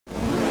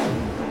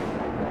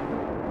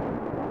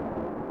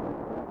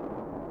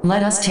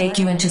Let us take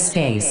you into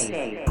space.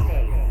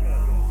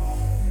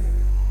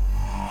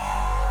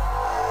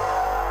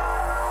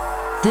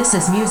 This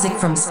is Music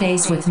from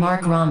Space with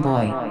Marc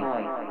Romboy.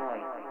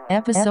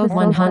 Episode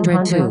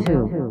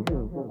 102.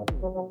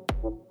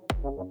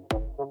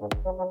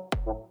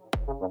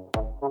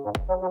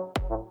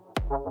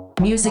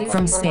 Music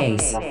from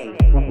Space.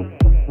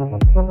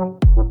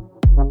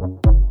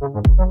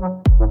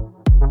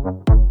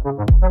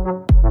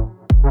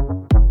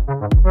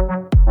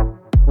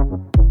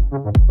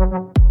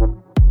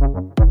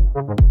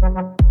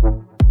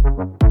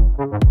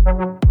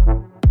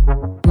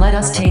 Let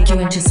us take you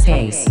into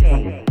space.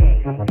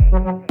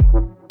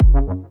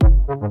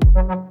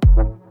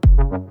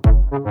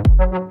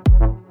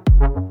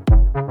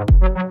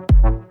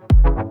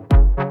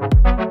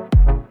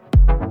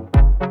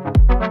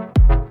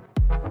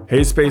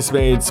 Hey Space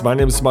Mates, my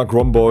name is Marc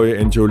Romboy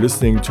and you're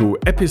listening to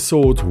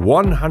episode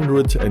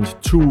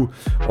 102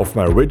 of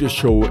my radio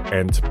show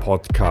and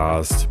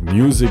podcast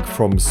Music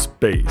from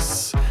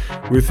Space.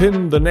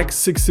 Within the next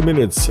 60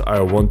 minutes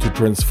I want to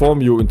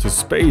transform you into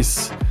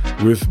space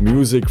with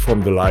music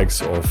from the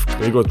likes of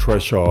Gregor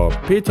Trescher,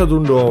 Peter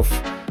Dundorf,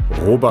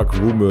 Robak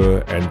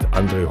Rume and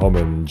Andre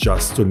Hommen,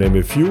 just to name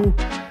a few.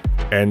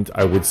 And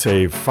I would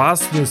say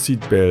fasten your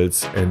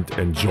seatbelts and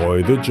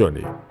enjoy the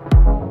journey.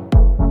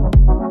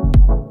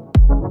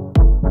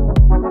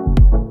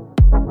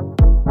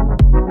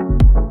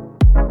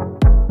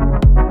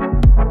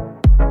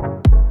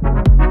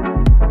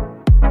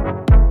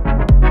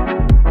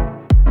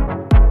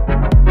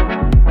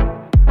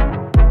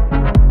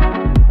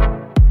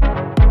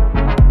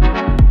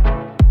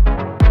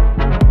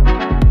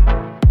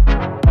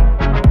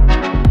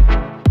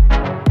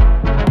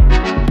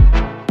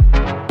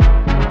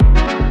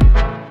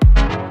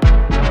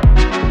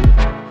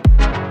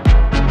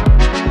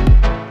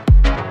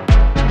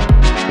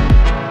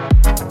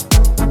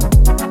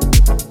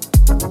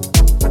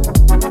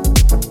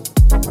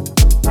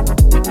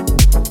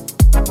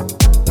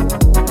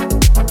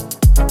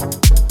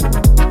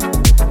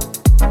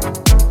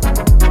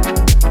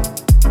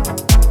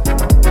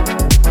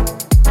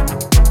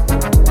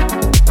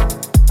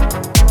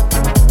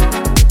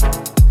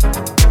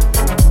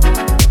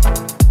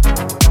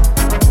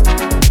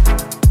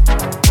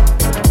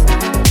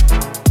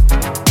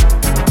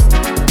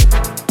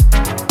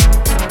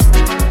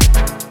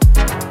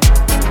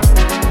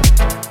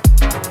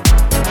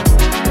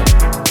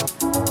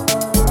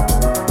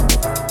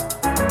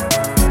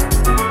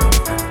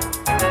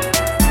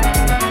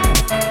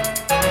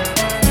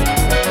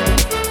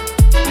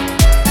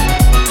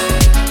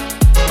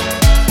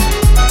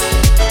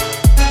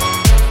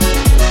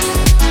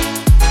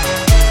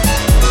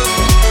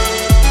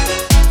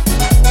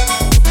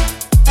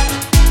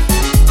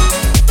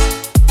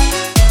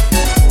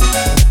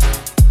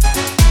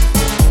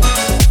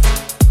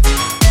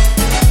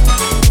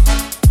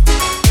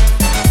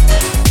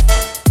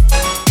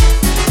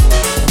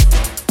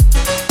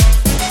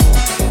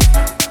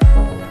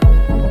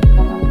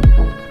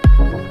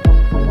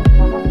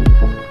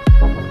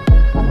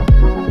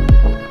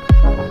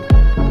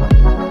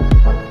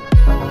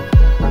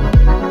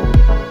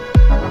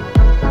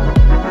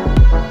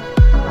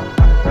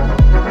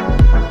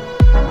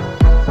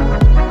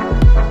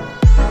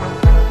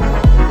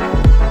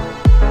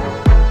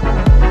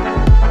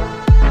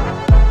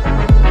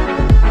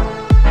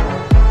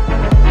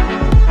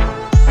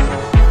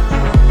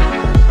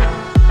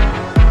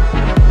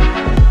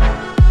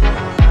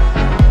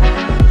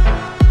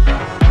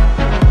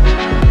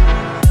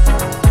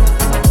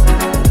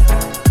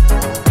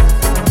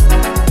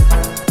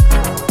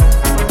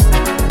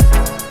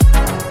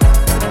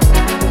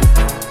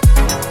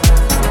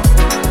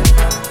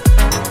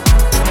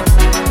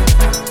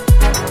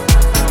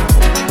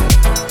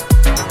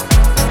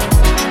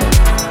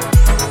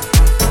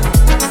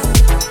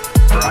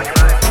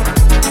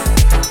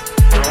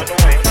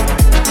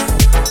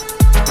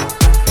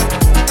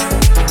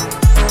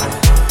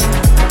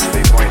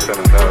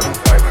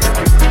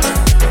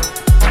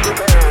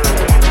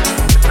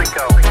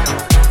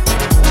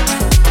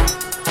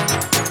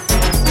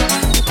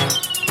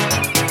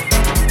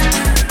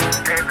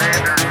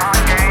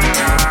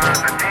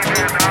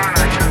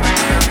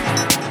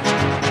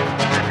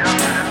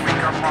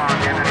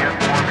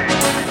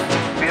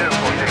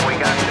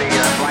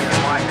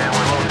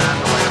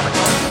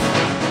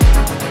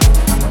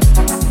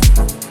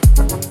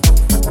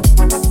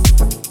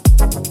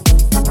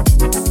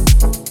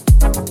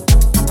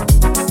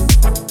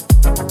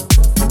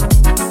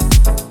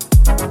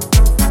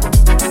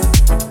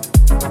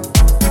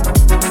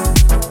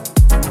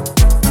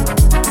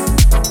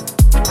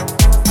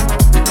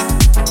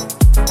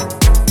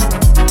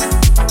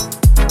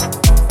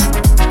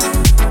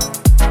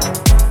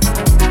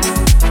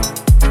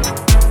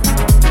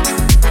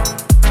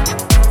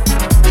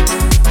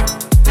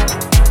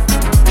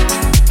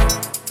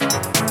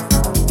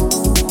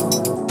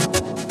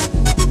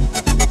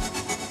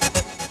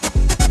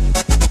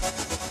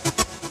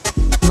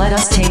 Let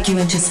us take you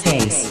into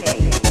space.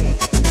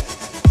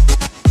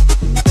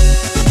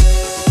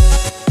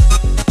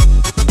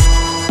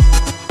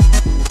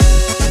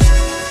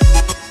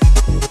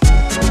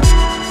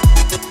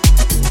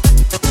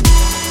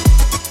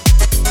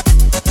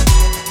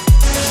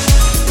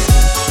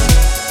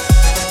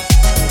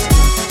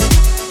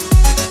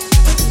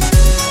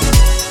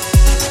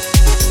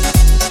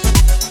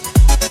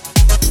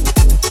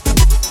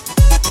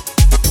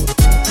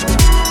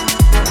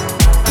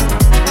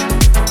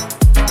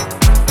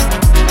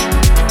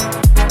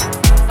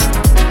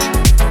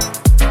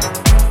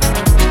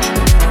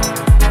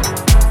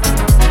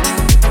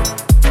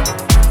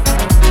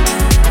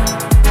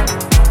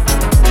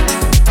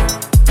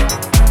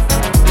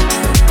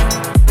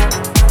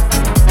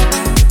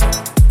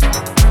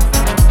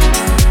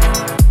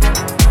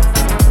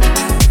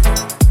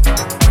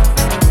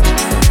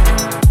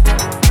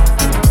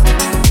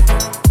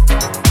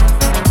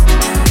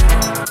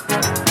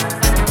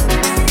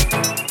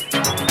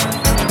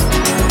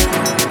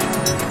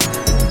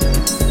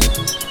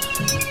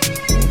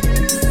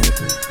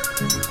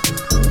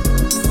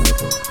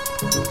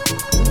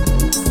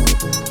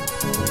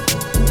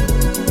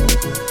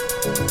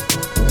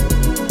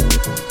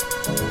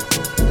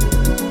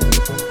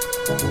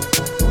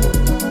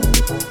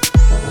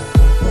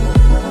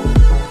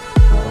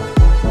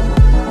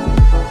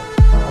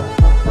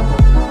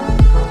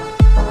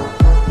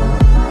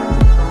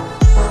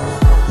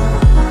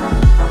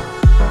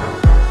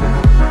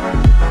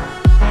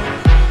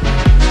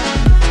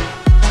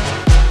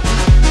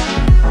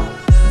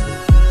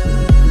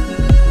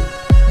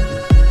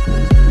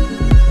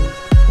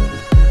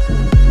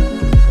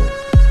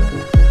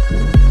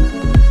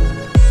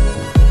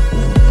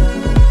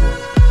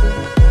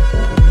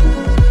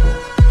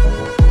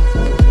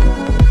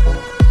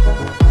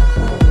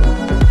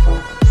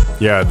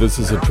 Yeah, this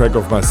is a track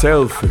of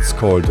myself. It's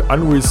called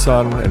Unreal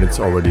Sun and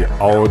it's already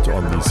out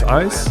on These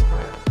Eyes.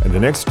 And the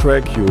next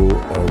track you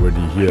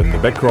already hear in the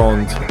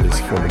background is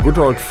from a good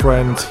old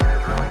friend.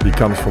 He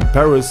comes from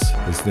Paris,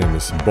 his name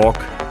is Bog,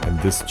 and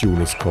this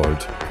tune is called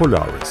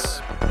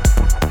Polaris.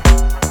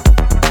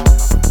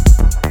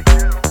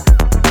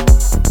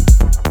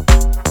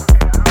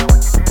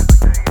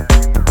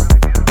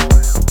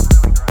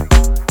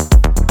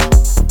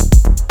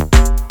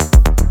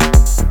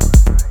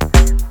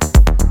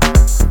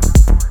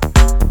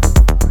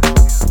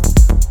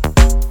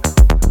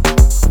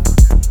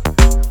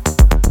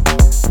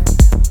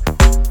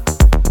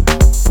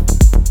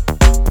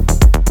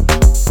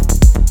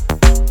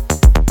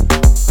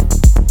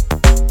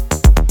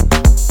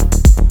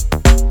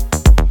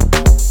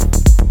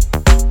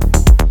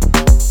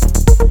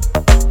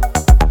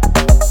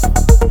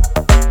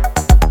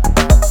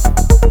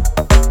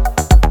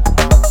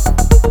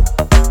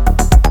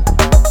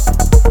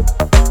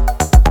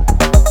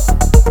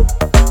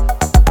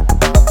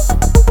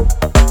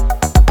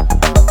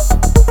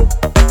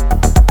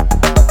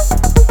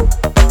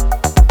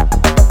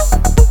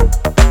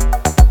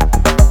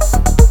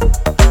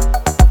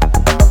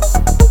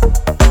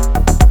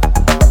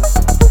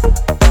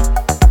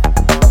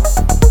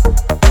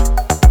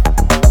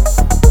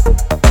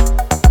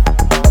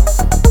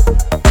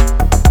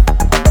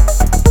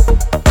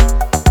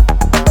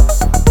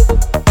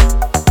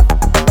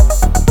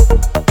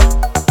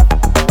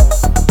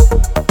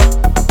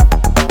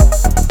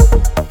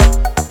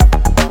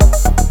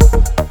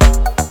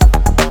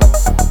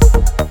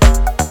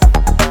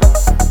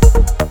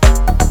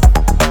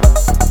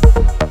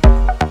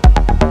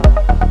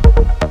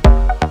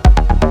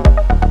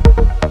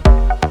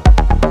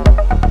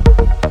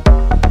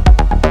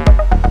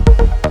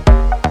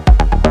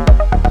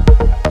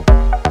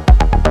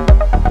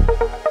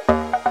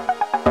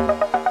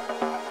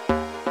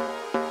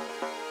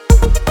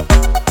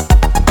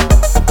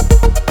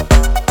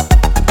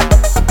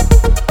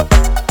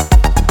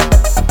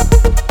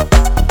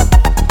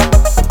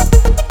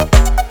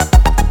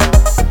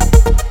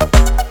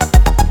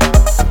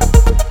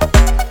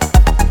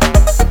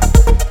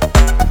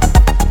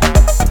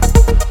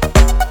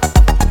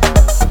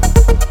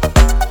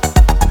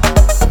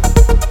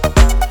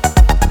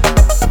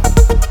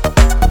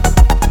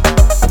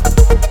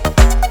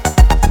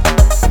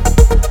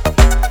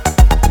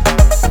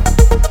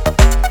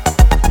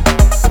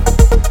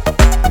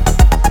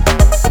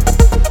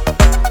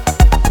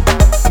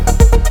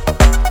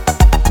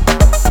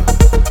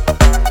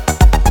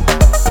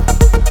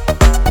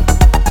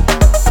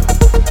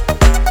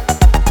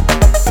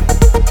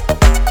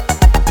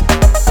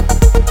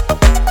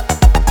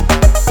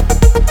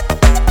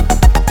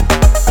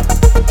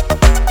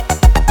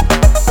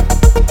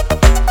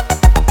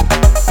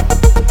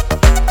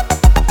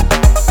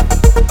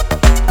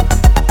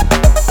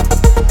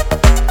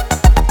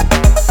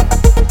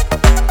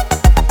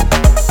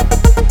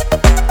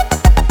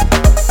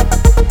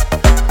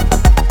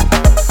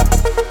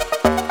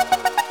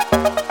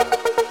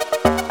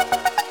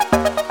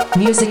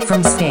 Music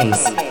from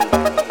space.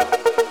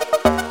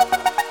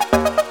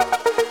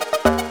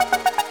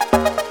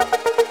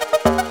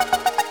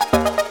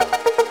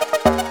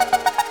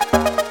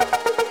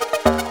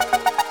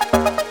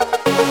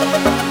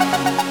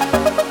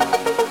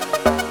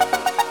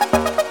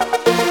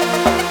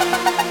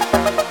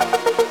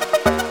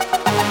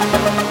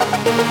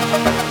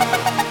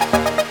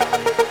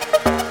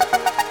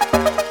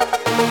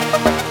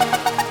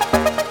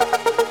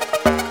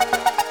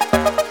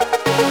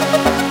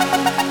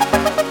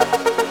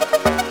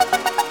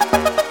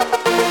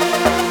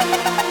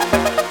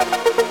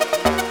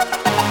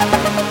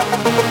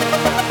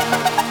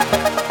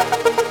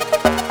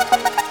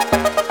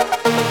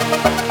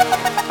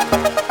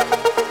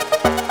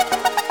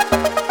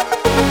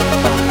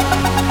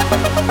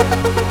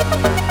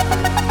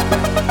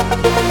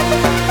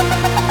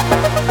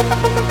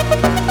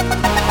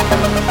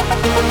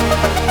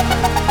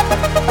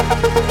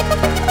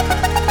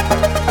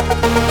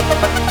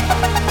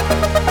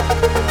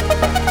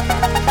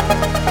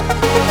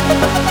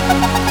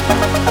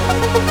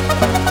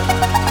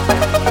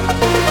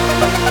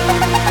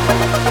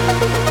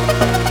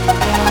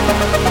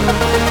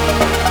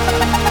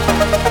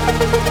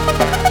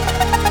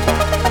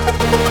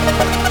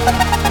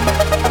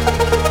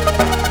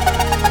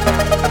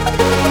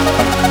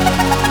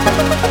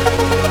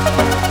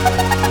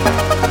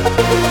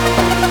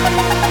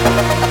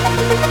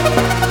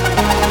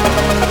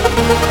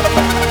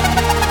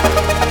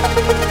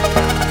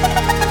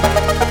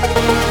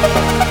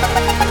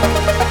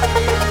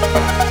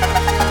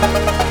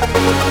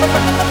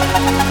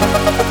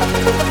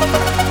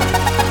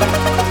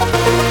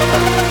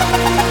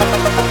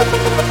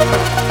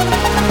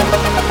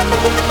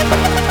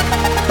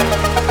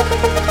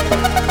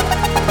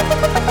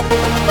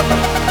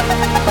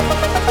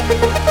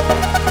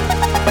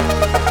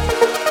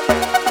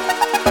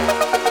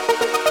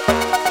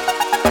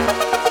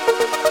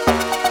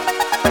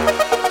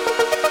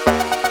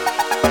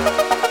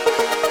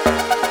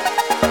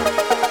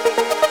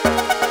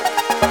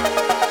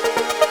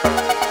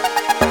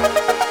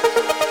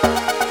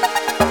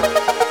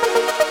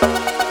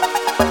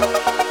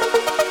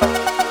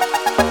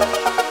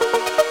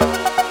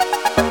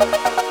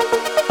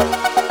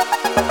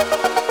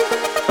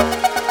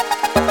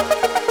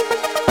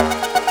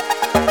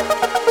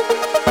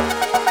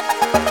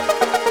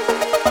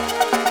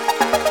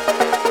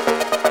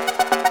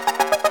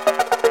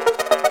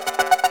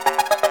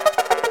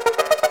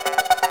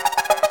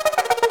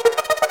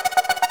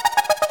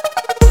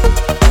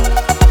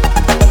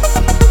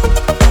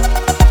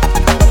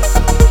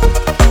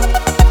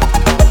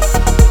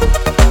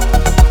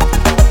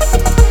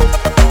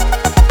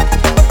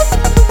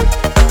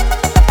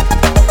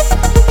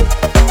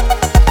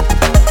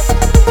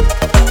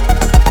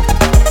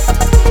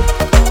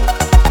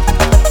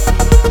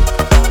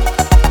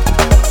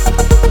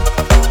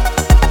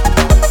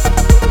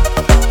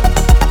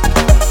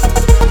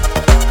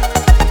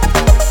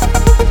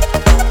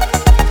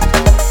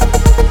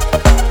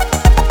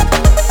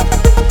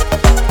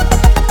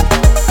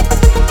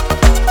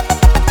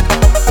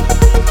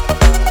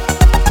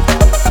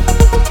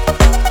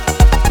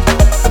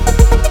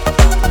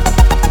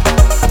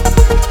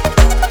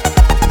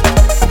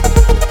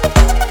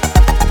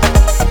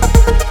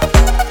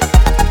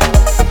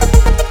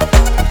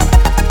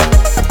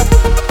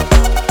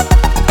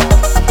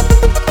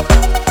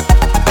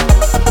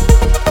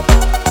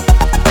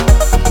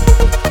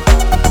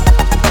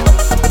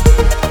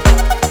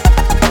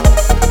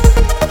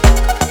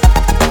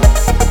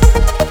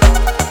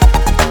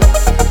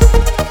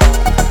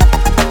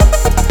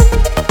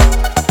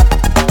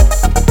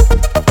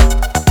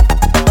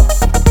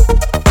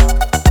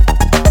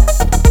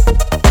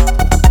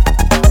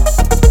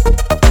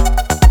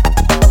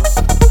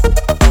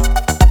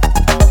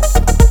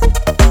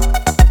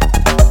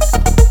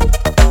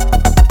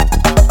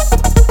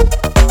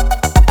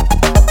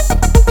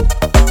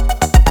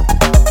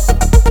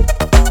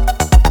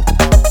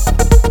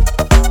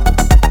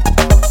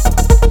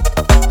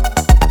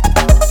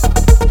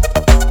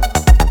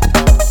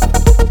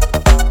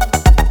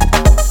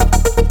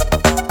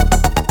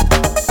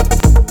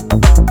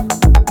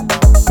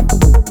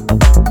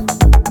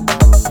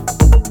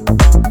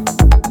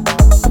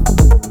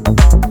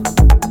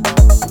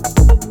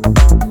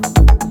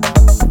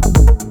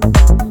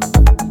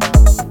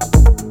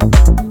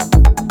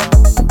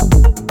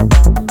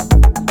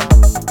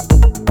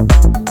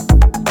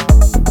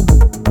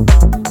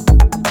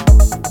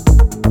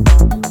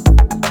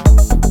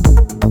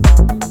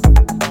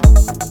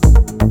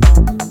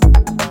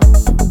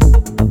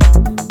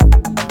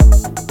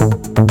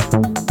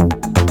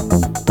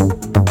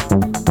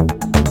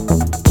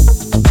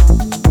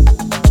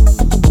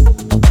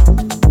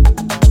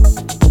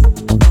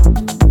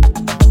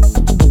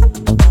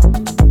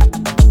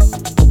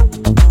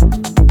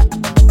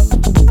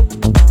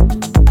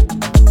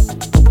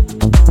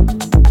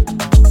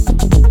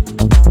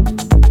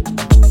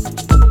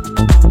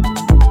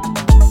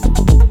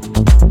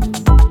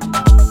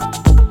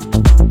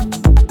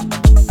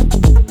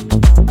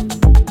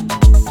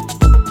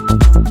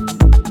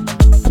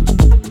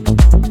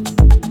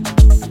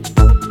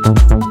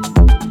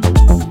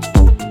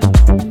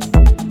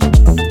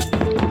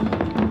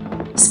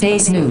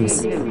 Space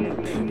News.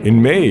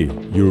 In May,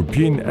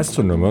 European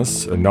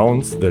astronomers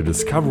announced the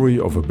discovery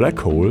of a black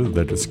hole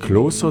that is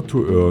closer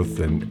to Earth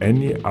than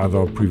any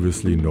other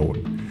previously known.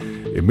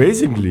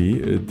 Amazingly,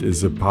 it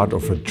is a part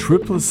of a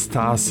triple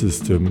star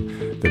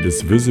system that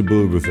is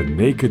visible with the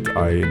naked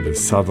eye in the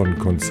southern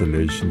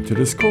constellation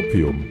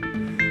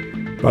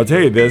Telescopium. But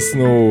hey, there's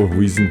no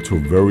reason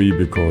to worry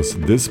because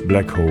this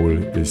black hole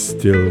is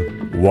still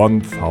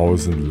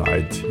 1,000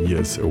 light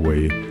years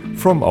away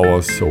from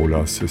our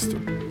solar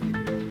system.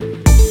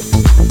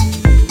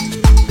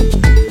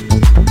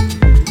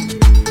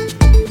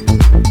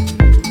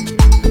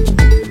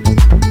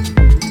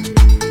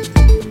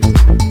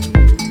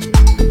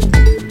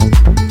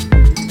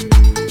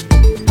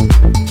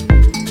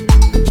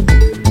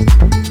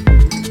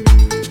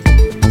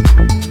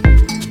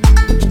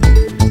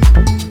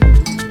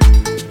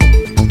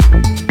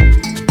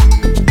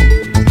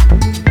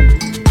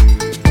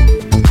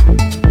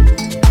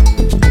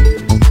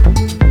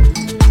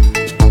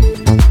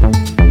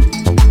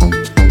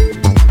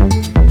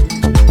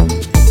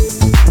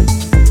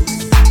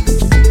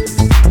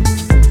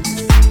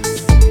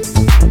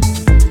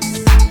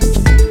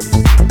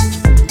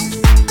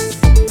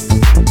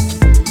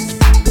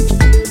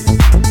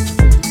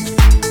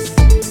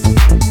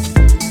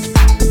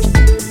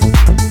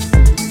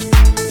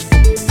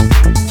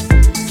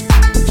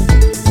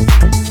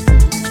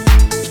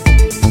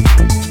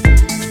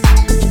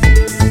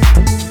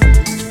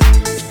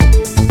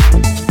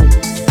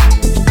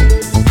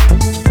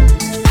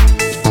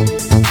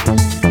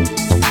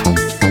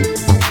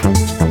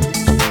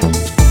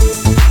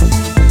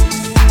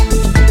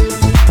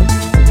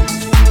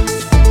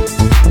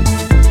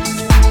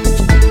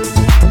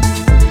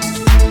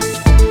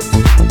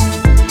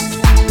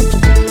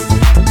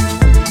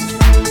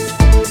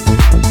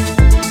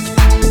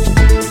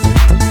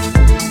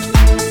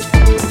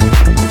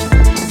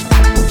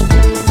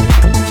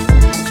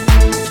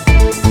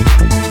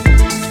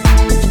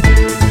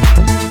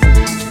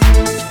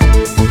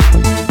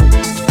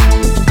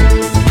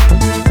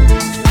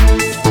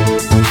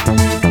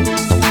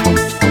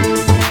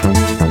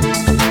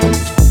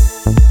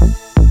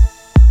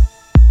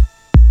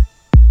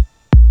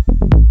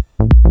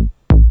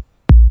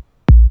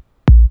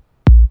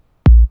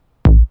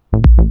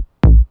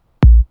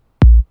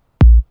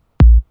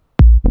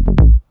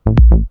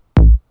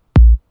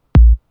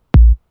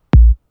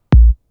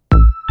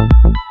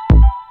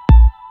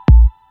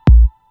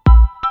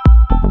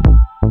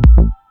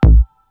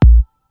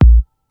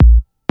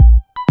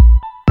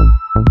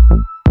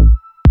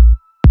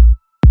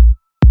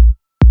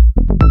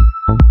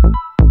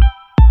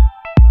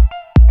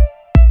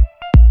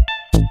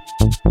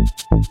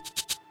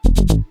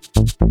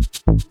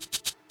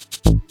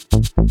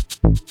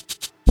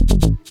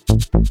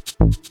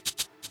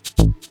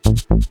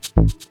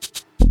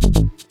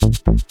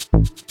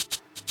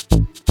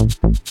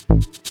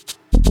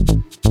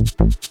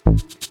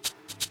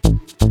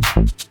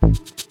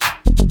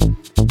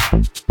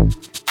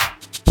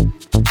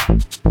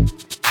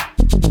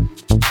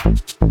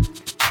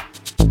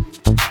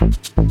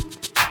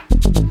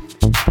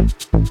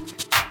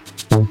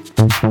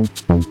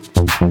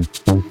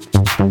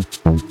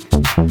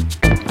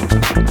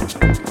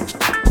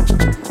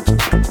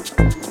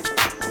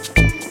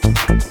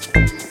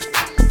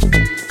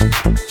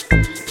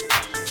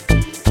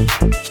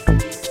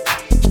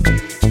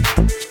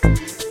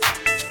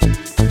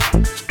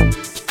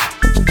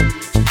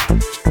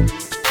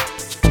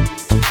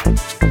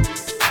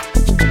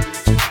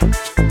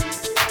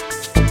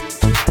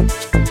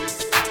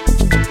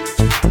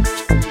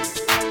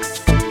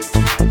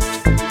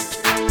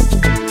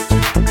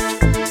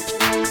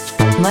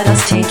 Let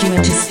us take you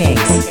into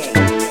space.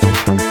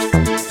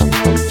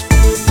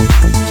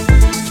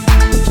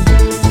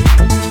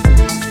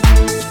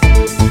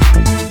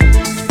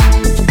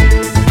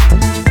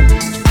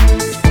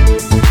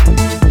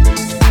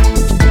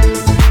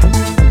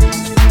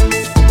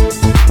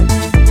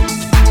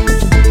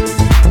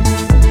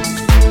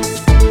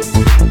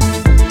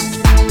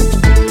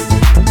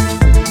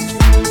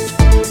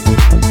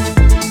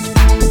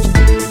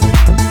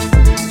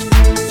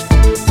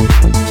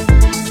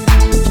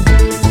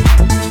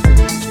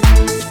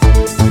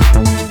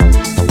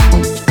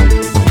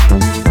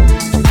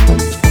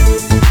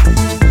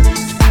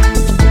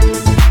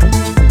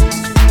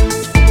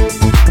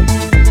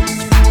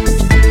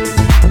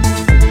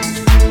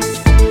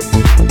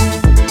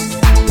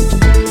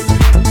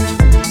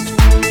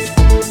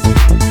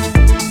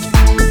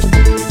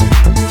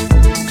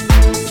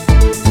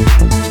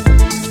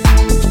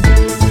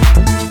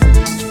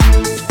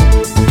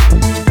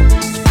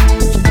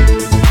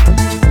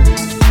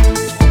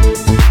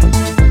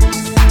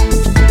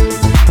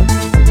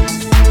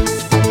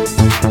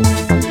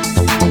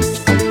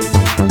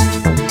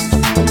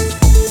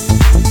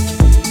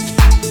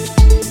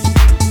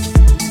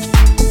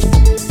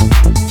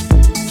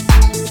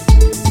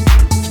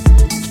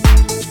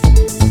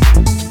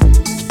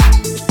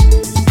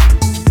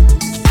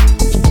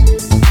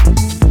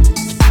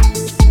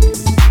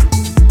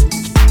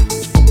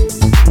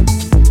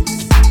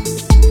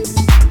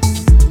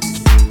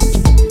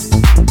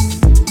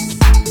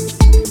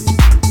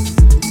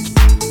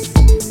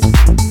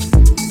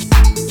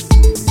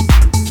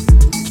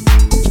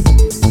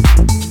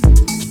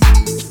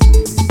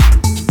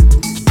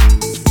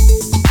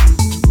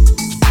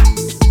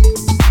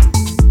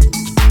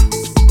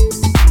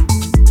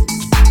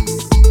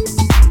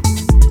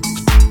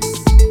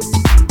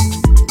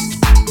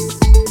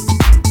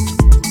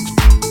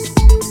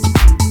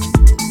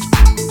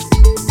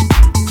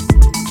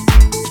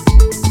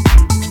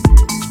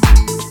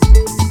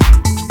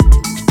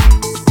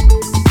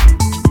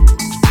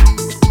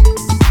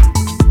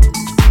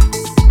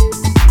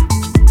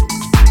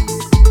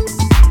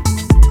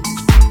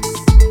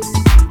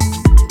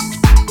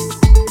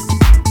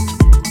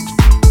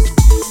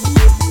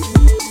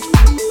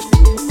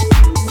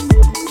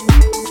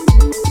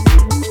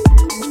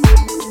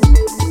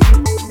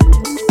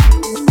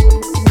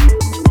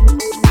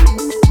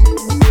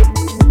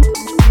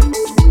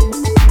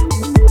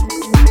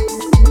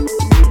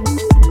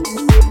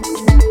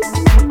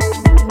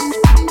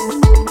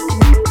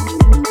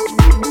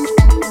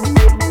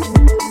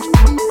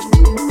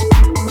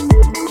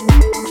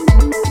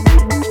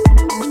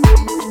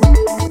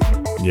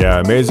 Yeah,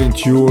 amazing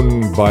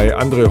tune by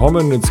Andre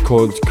Hommen. It's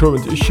called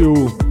Current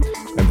Issue.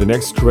 And the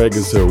next track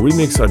is a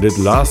remix I did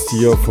last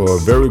year for a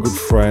very good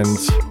friend.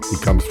 He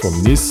comes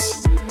from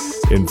Nice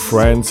in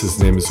France.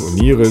 His name is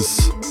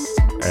Oniris.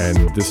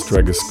 And this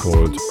track is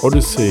called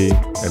Odyssey.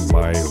 And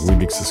my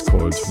remix is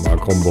called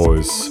Marc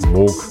Romboy's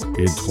Moque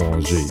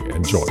Étranger.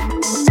 Enjoy.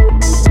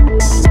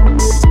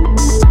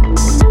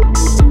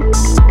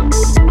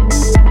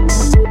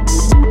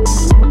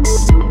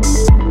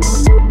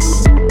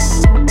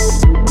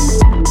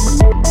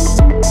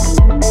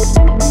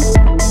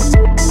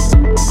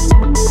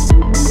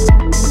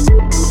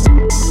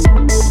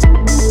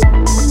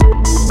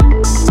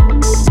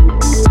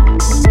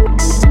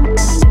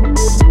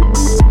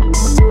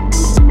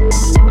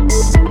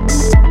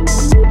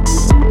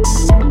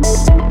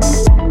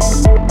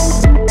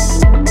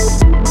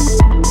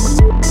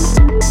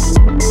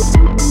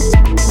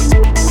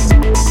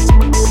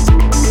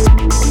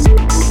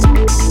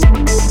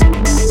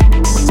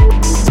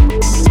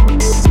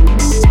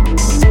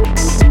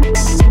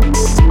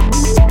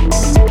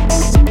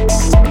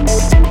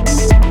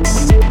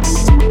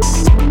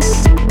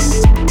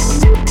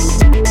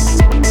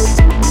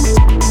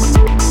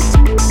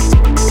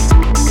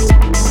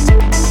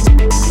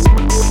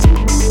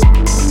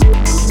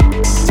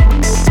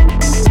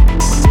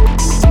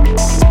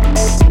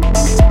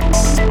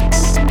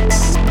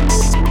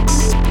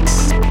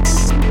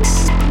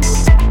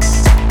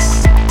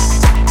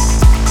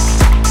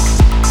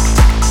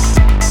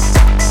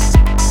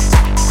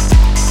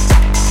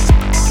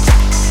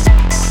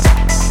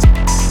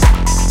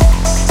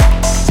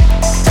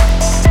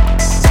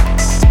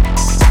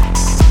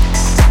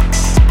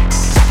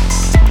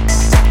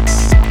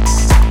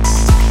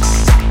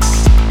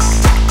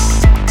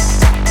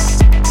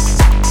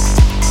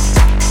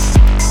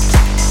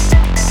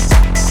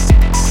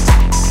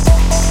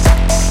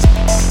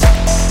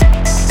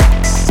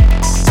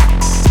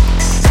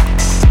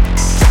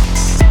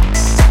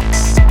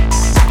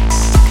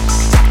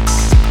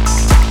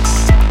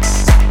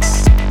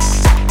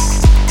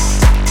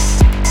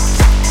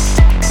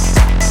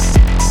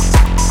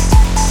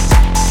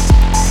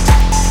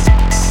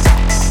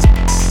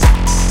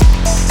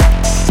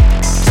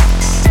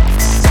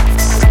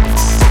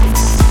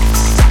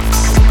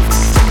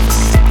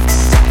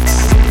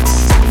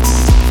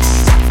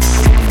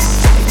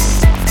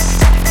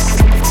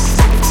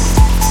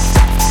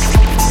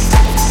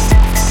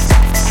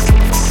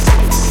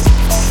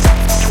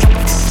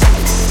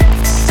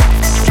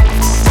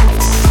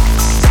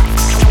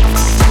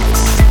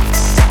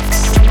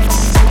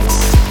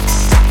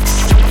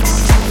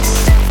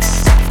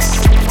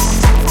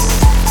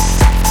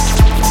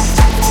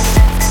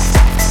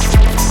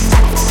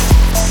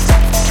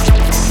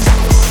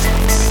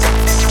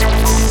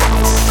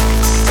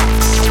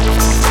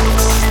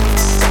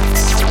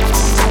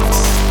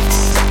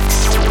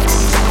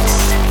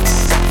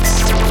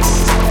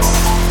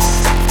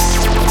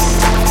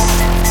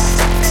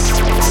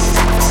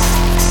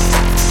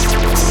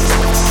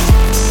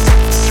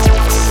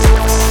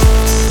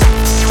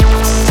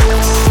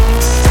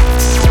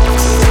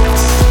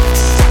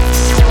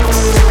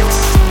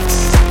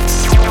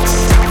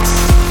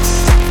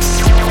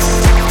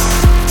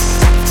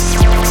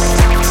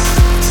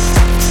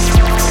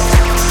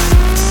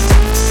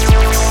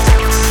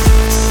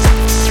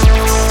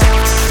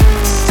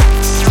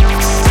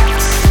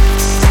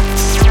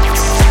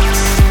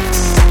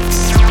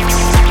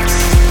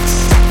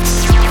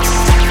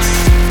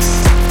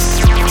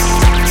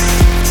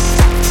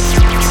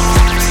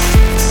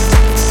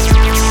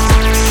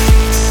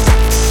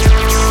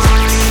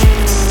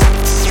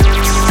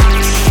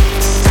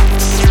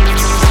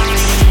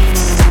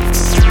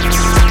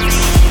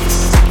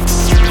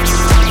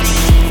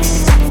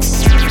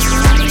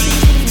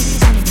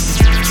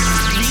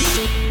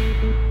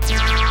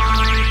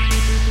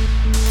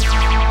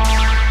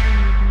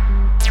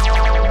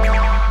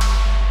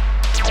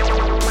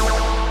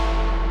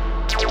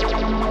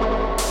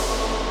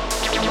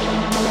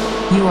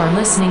 You are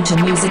listening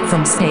to Music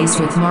from Space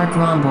with Marc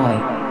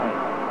Romboy.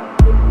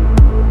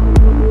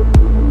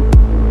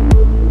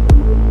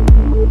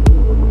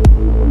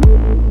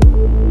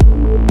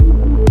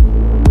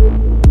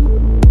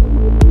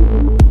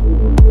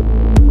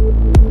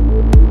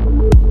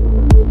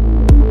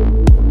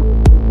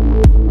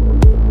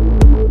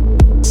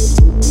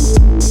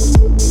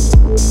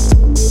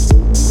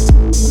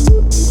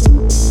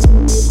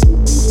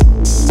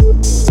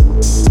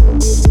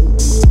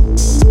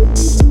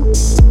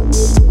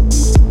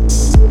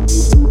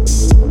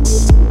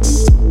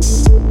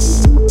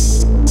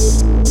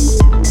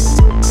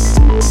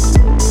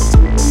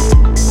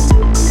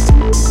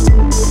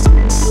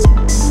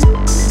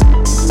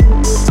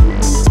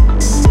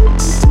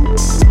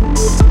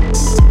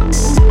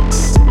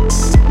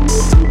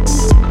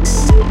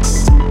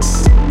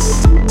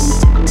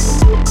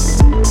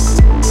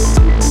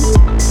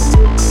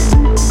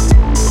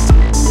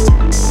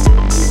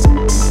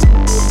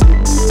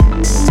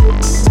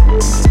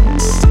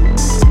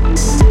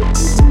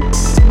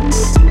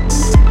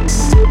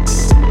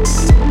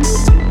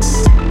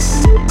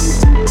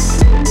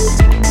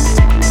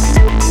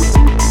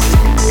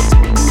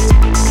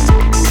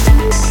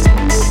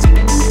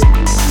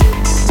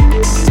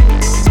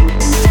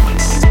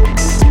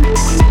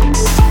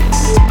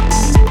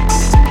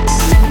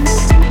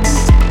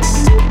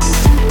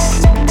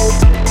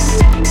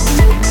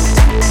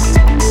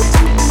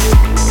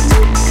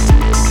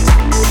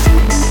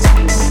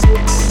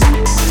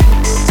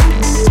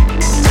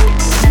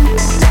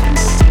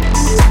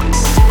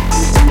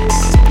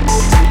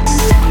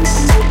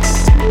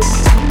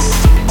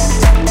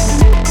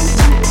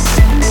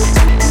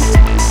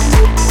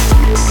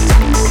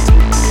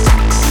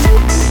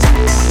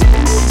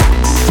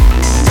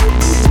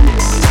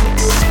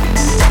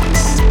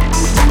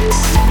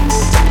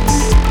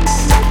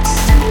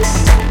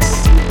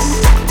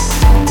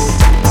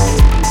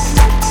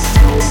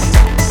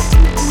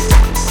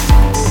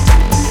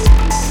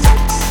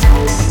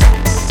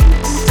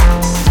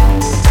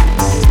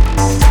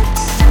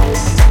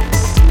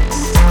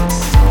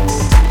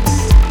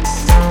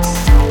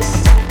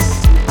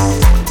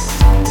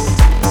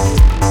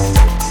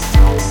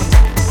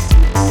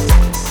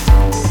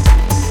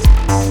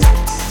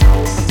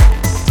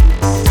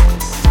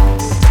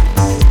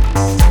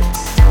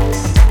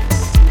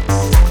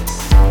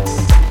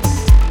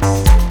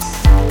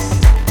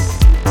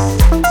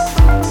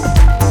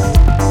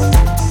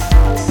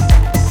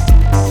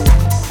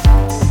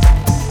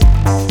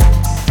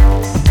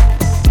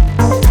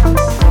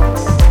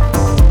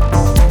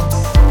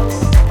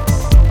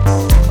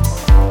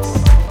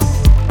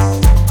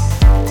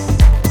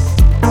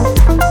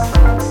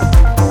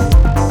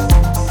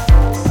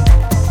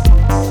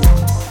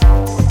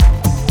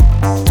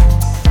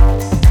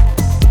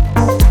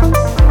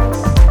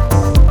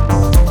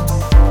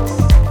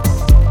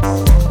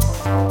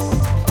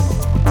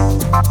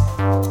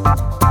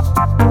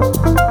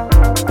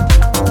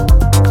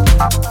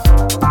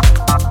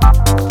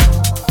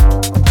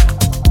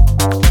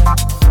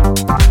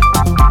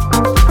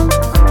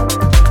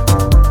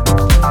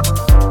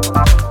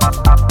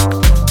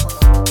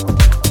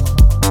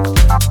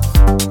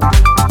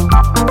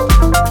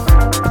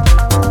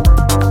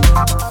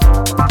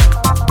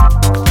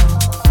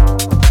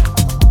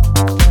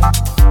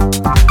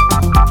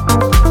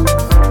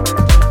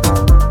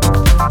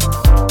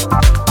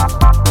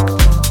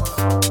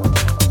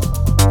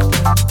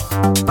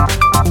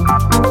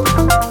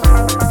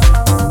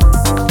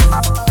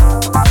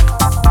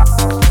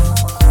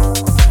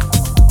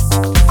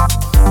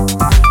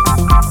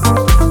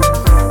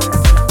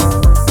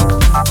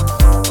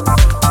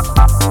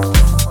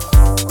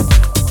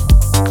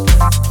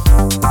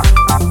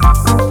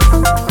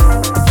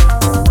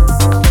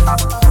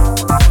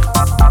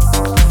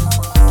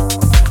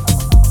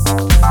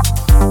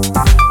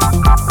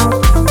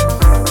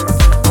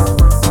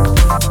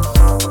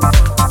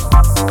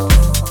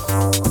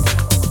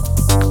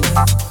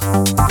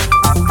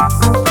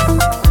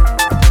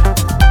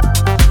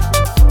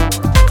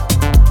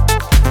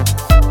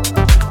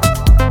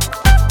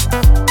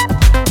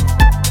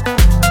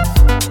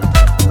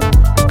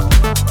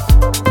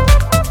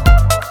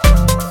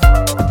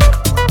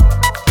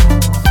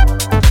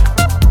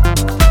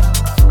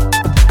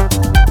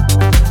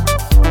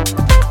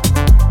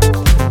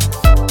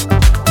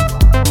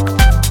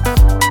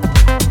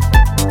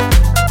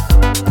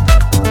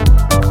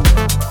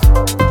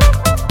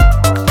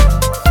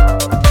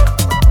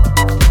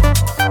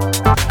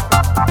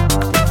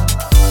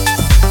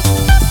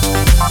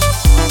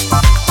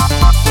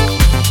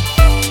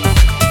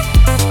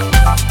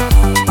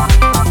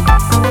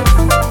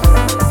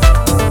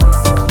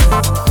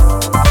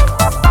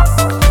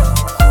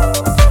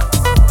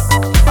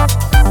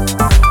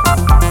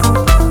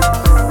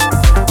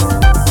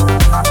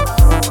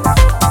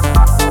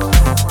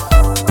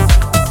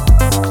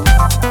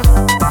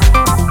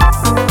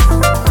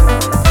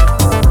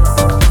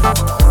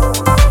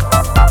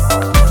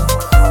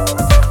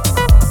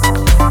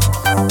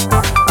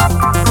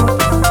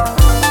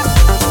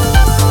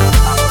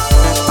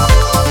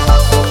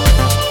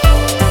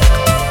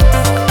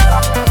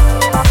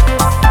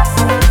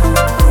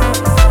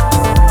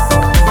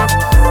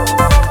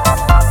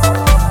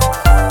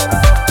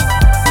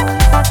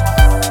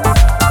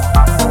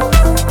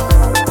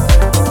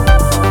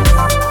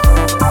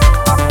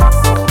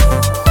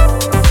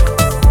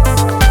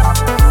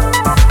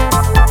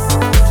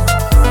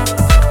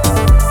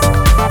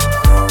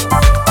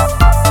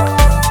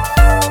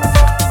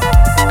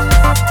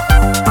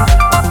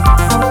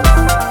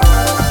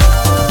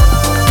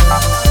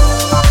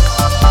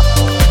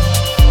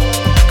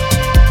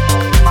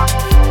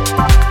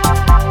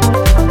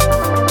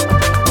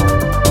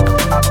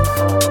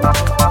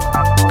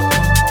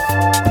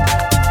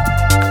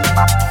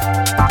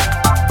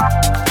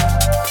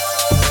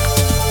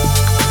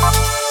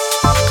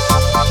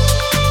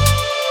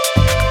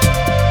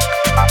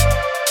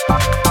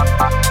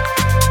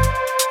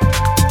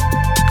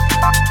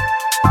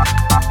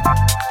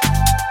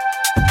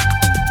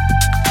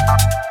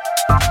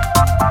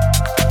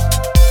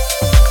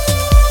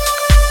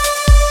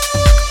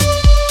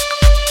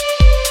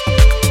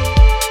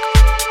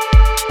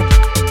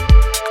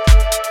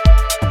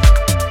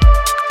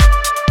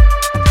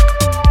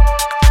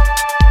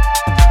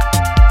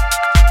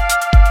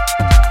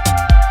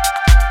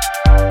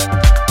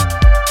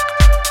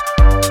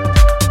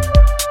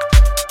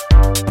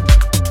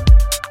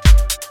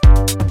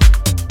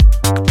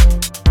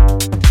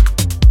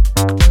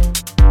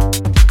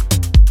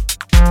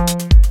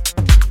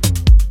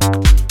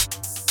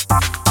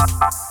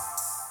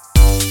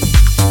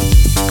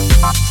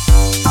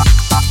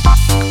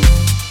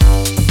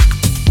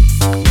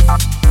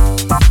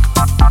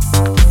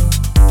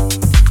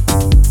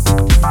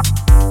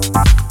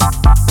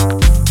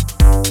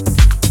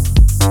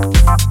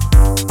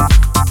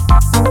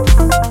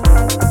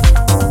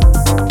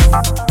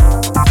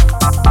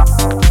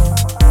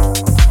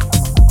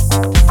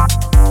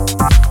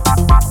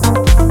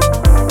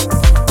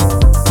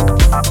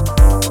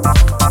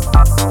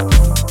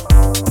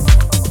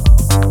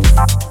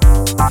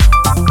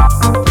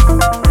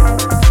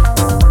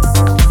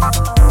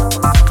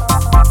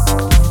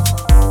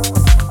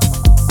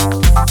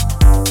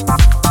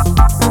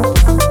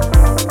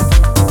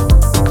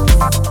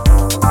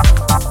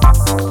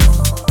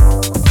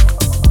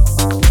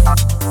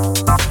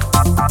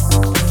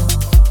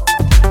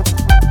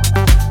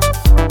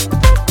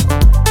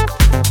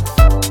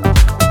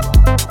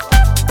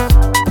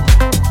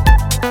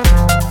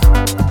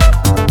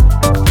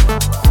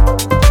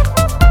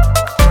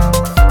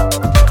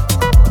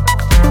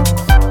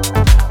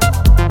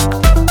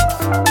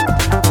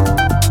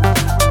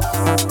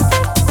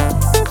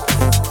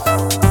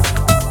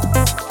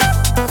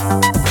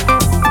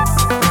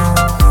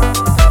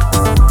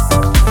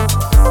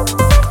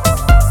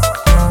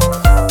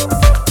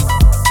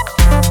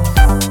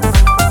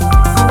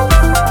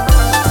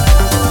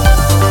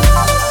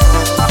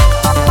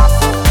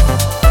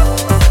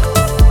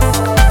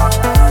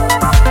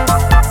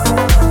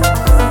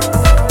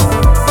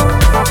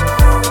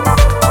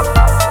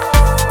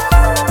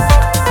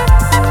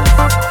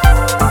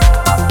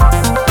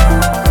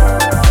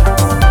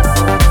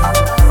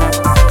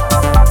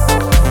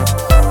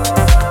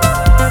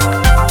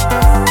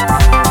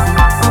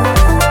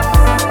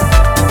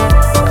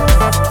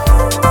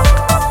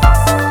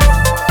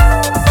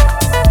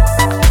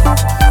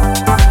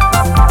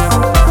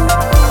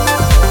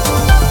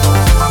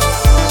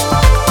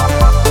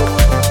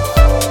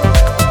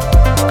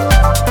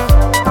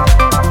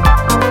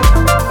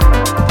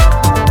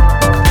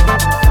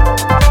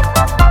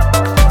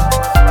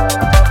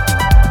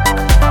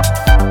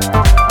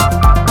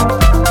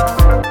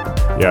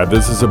 Yeah,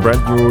 this is a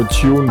brand new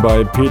tune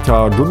by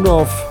Petar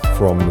Dundorf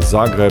from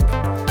Zagreb.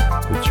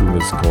 The tune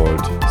is called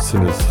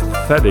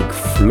Synesthetic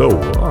Flow.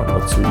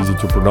 Not so easy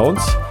to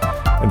pronounce.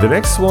 And the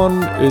next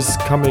one is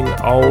coming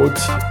out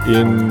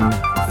in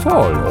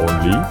fall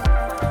only.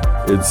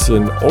 It's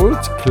an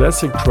old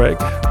classic track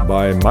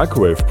by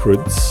Microwave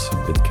Prince.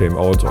 It came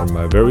out on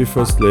my very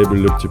first label,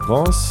 Lip de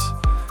Prince,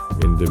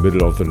 in the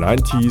middle of the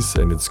 90s,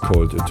 and it's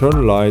called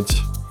Eternal Light.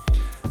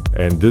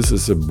 And this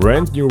is a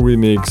brand new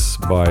remix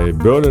by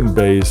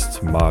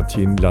Berlin-based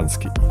Martin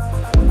Lansky.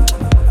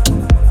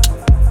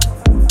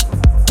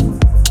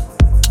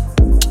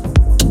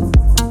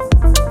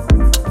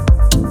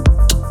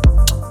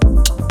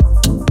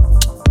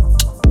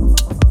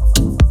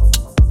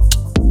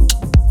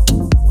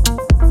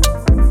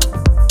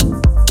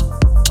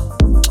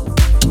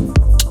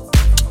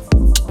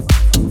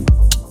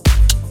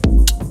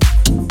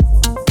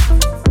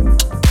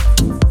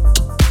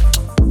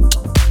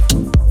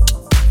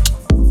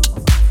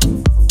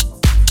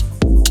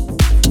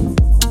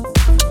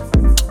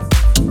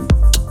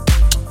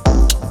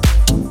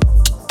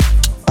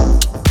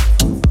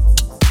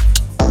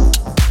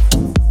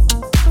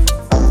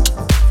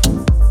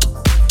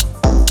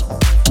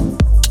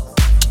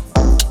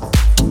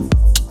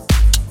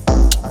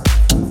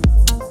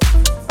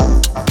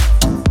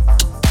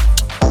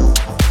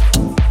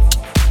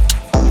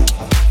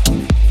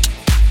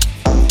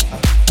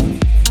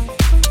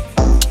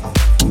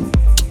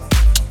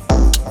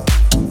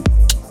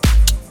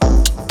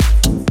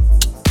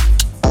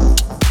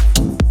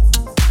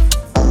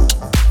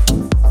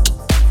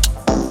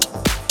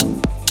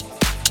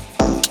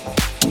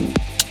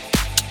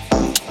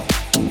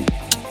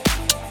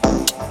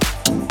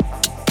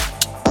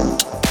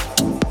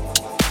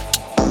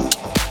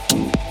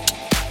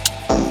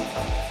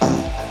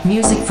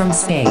 Music from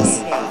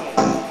space.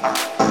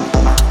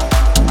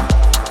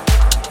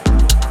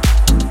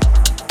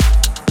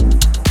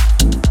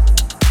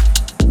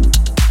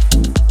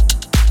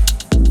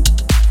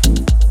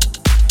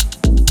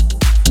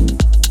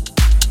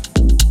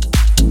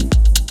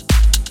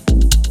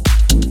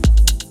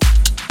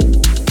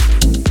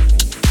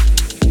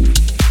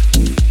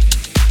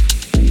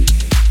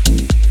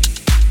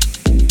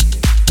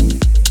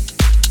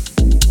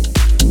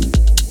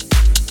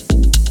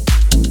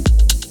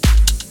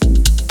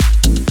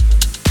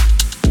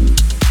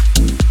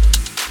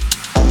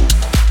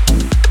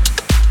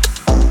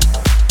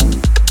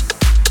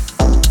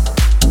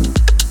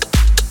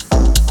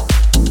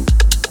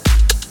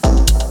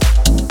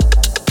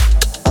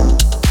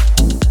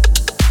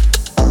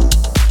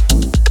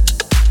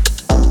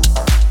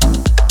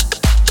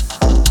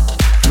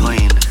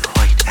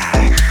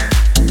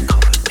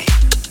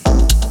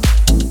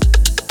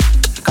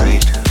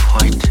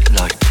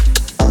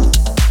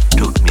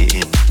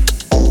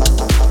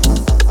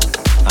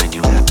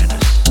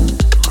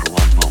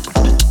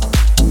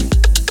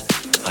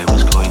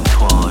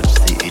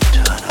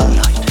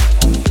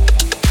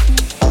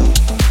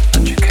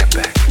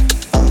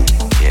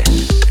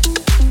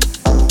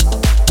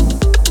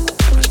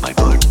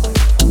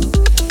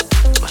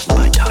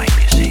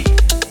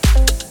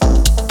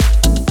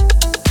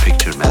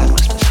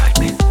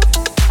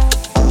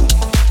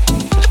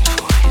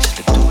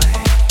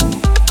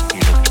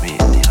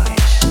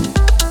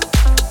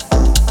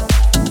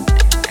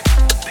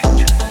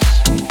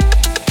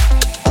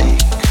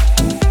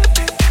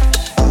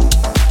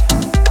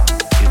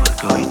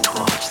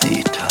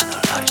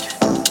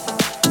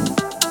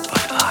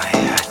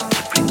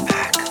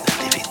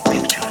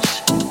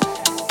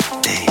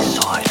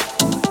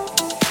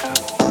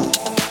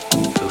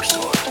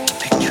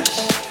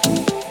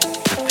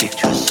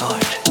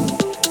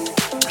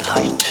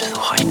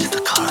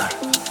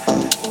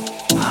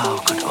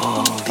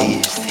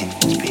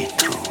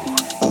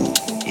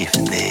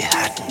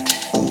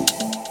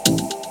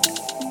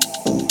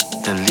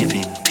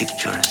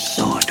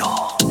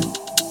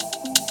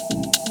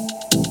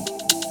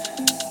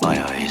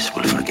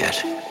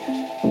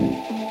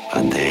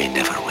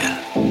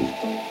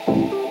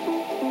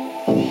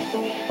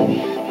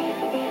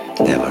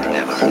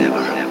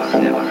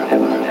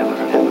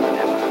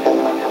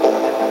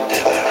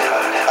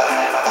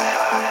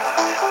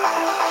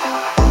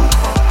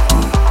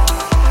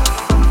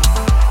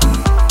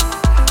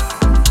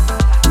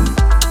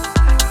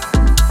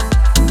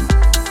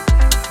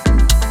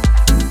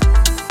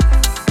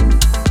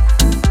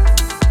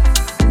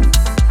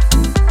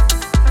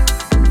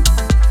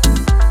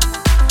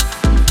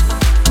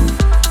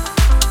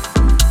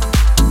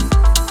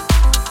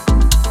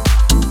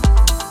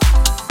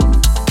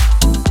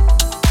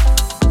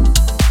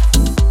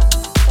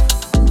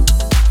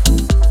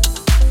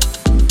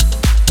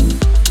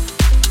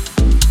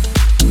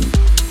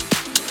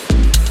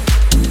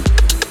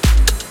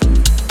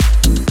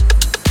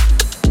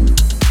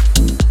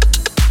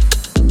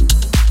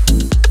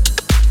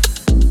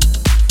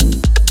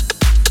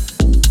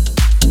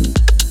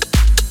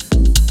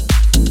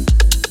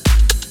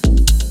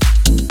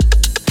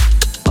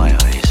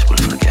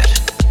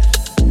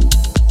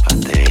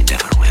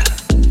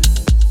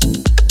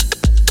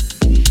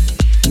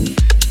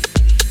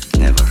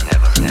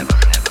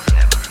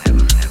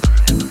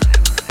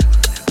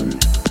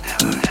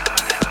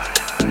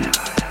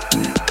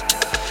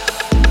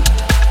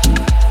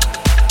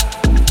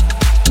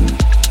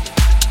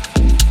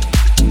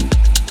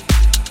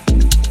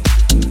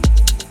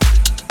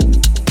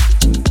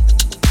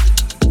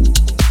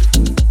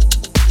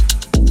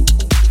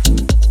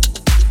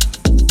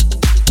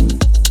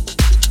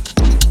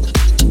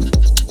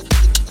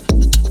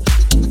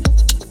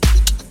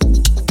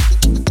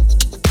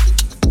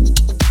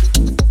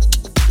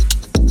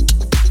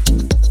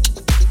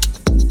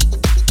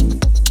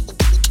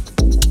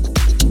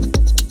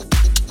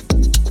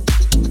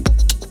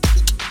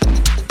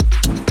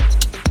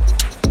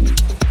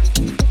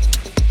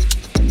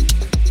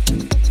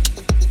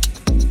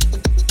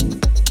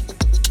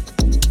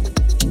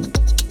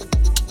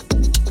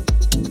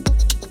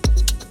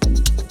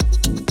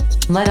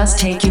 Let us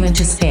take you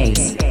into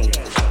space.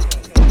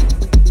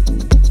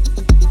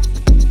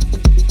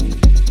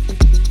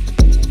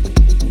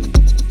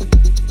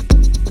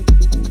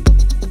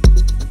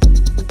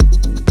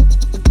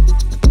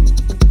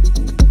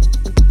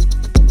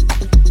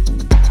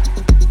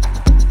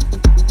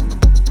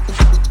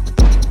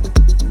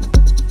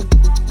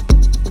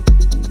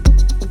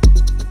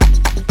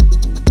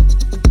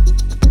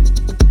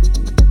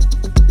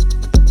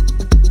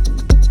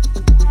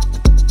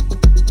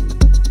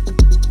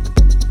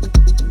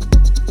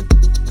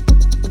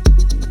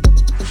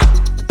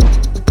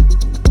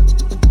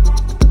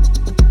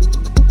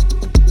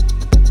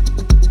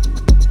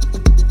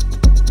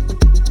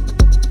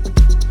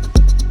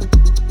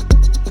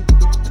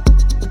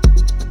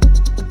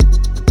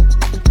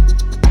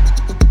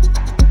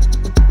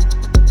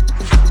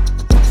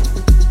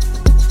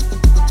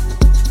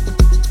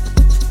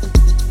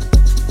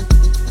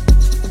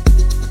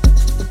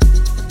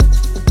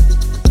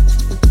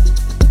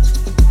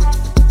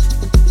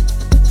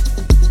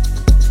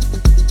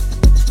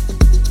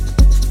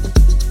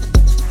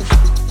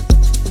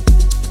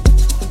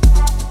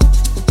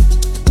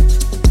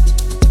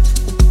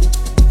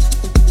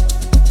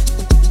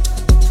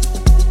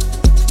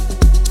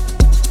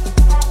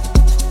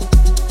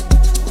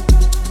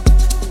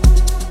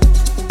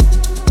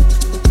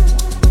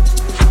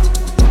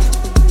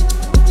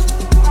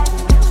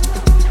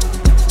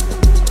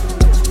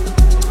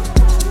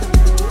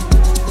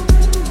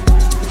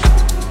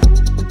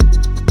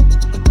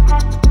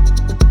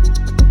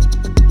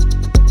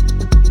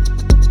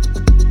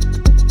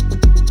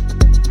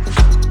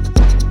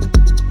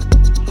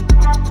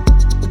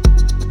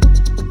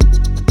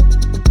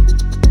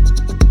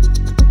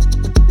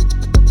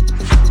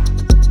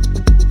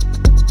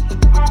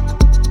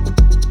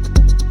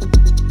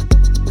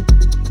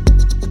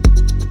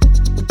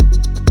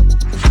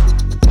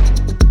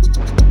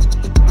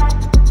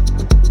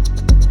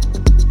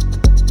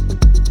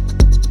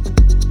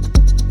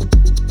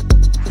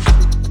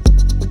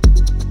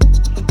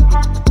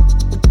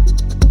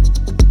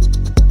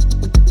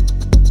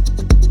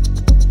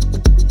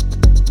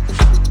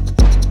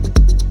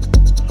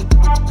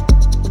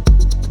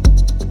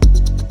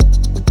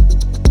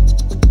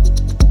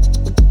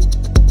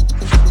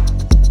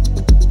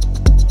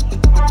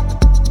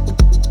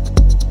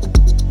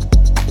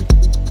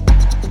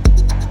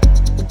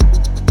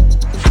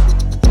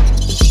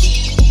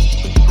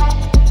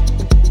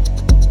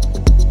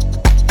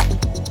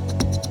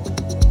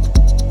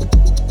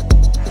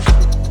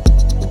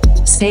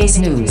 Space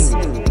News.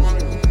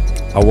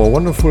 Our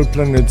wonderful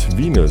planet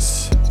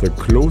Venus, the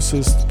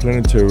closest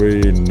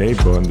planetary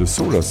neighbor in the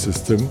solar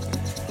system,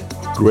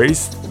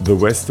 graced the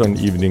western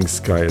evening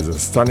sky as a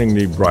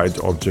stunningly bright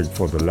object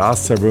for the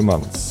last several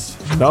months.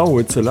 Now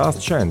its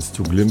last chance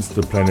to glimpse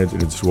the planet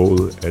in its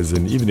role as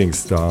an evening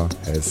star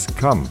has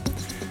come.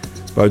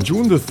 By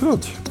June the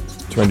 3rd,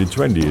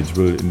 2020, it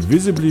will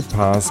invisibly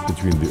pass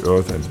between the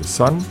Earth and the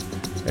Sun,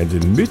 and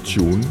in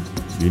mid-June,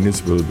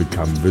 Venus will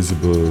become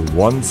visible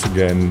once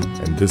again,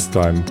 and this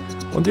time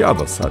on the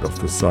other side of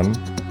the Sun,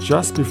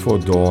 just before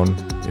dawn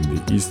in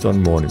the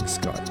eastern morning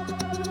sky.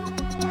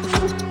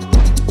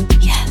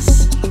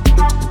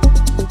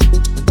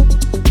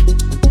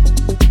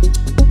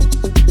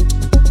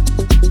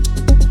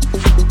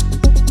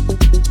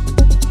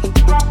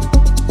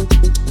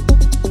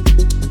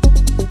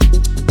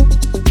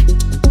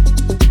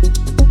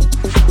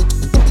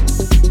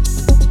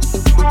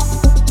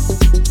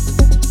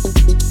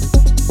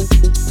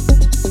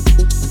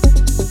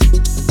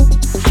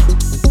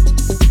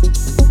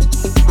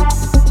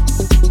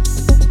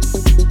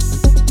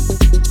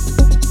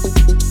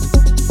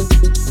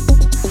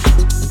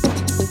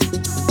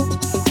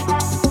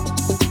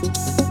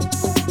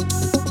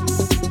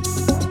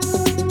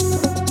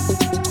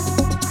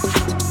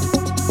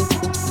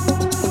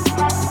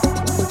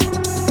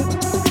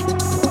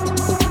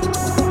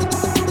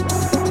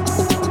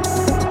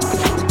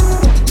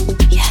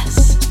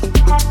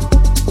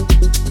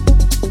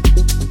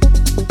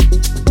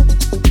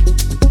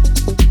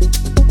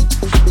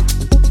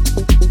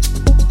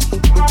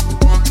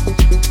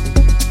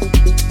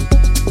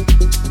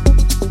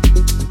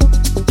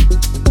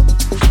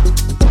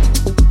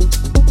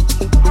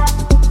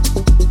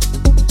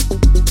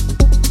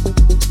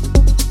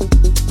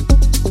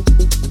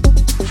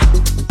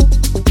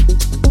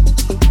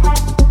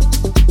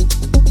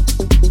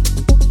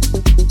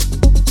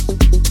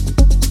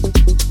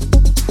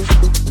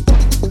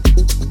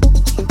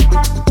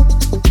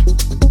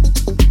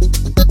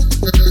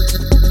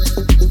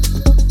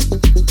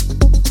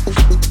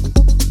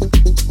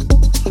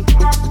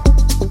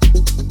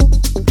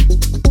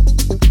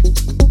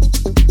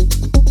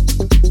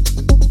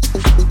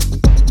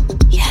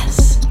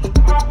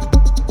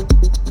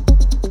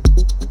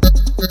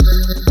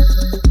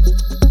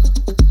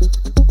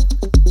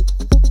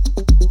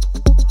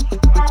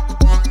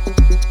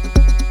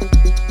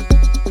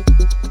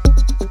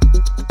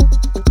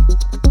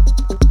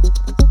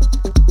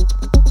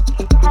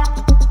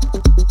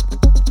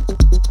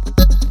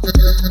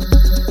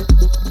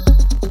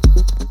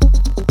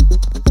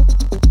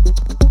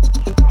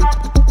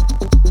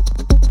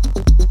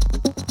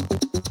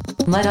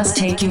 Let us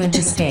take you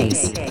into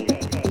space.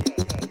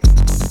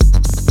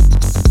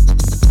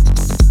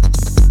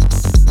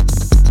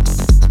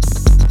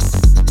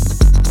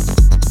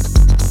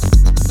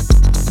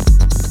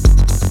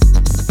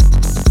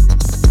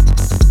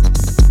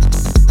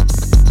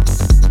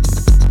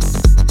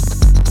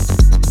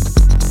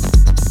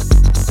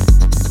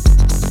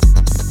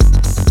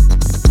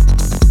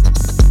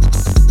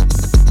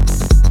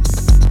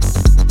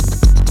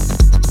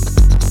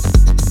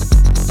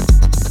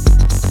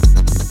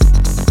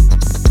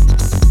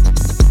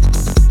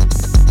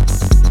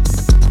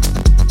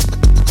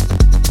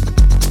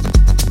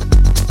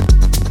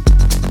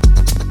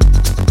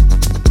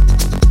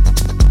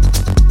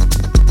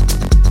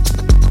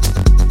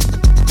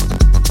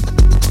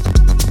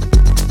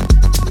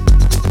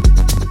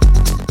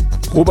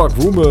 Robert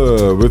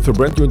Rume with a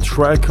brand new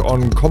track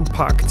on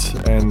Compact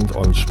and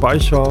on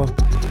Speicher,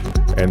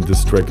 and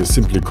this track is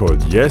simply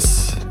called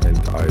Yes, and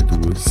I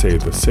do say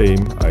the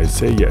same, I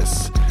say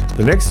yes.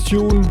 The next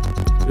tune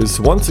is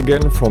once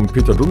again from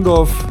Peter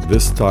Dundorf,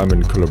 this time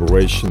in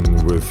collaboration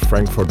with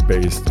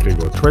Frankfurt-based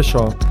Gregor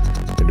Trescher,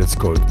 and it's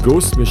called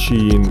Ghost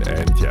Machine,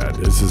 and yeah,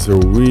 this is a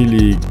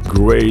really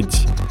great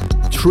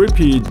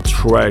trippy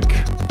track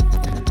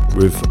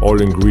with all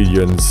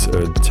ingredients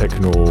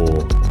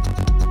techno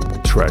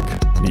track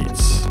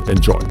needs.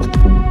 Enjoy.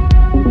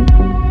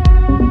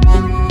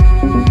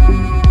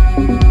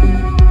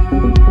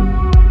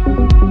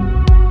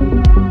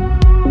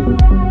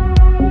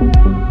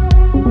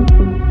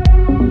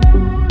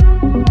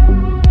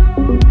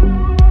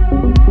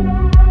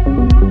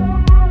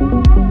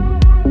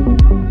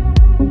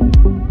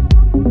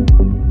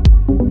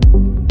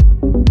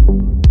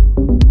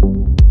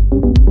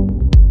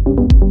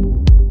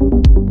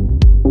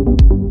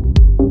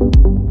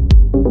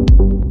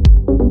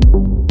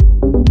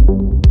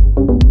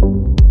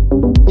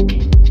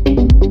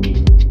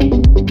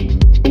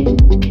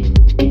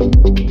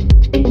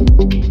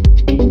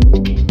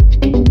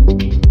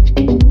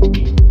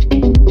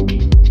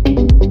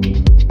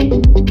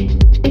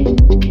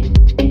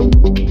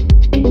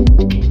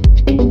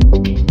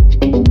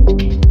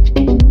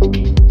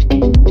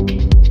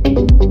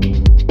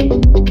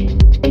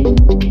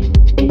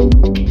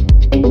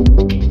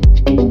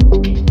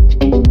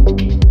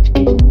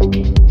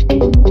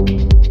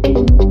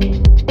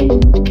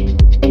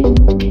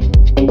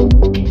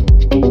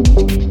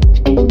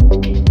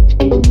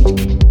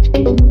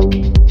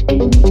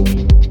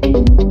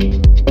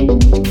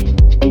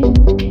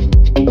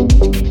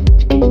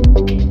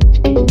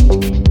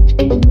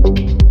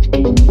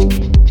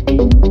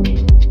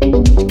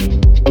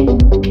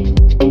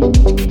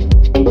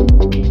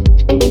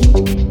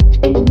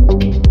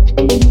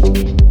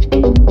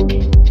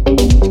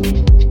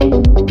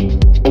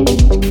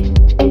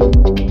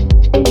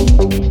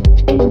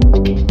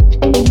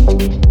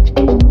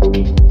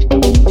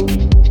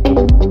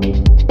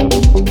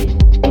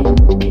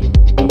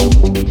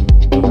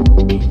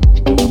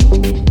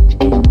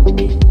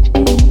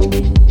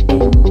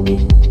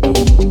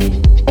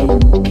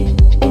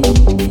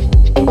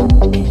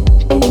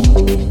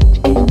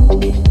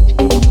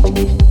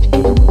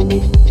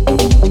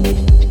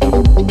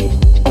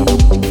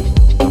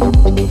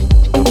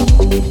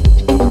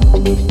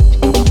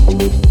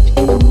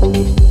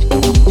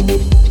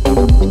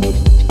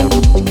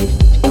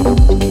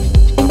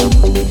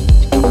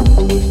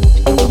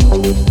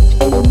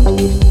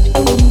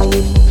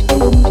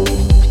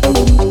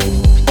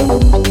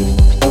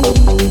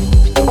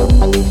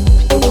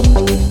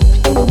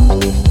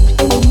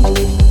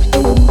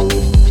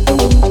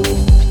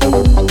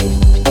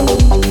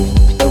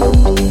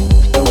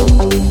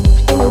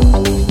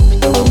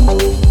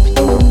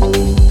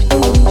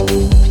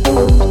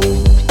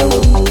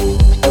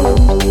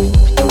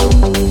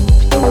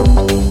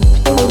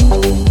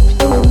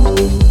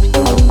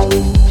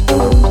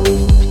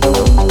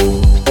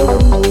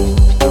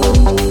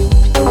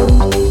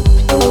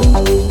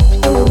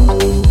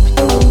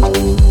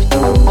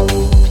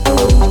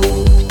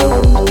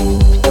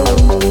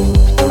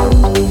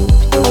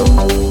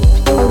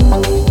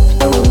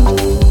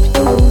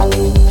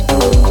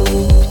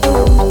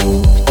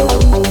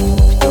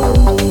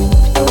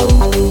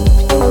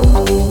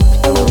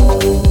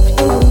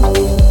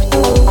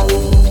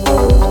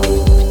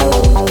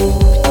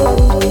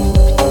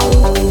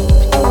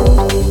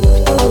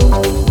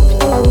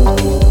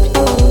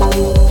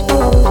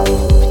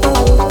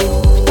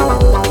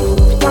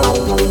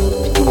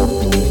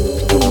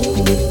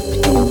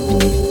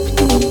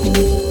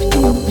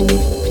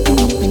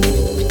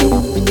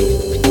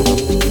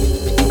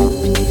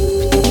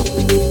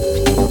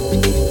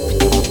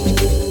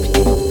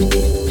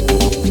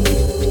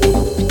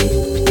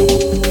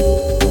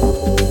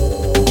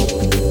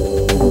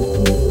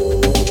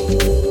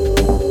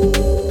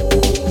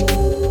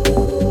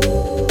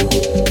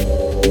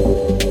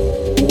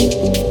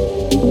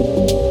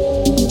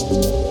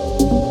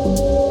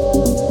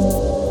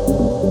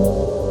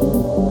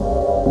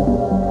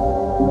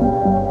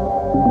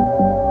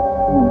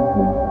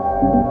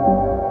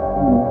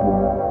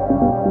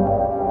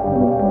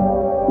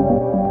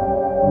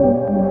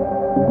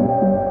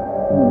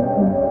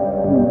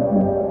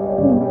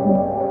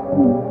 You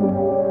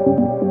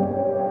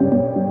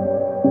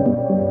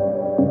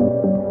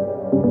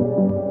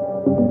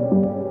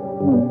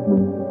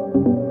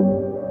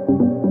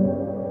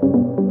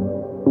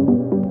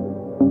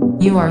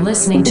are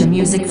listening to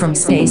Music from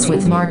Space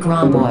with Marc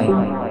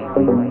Romboy.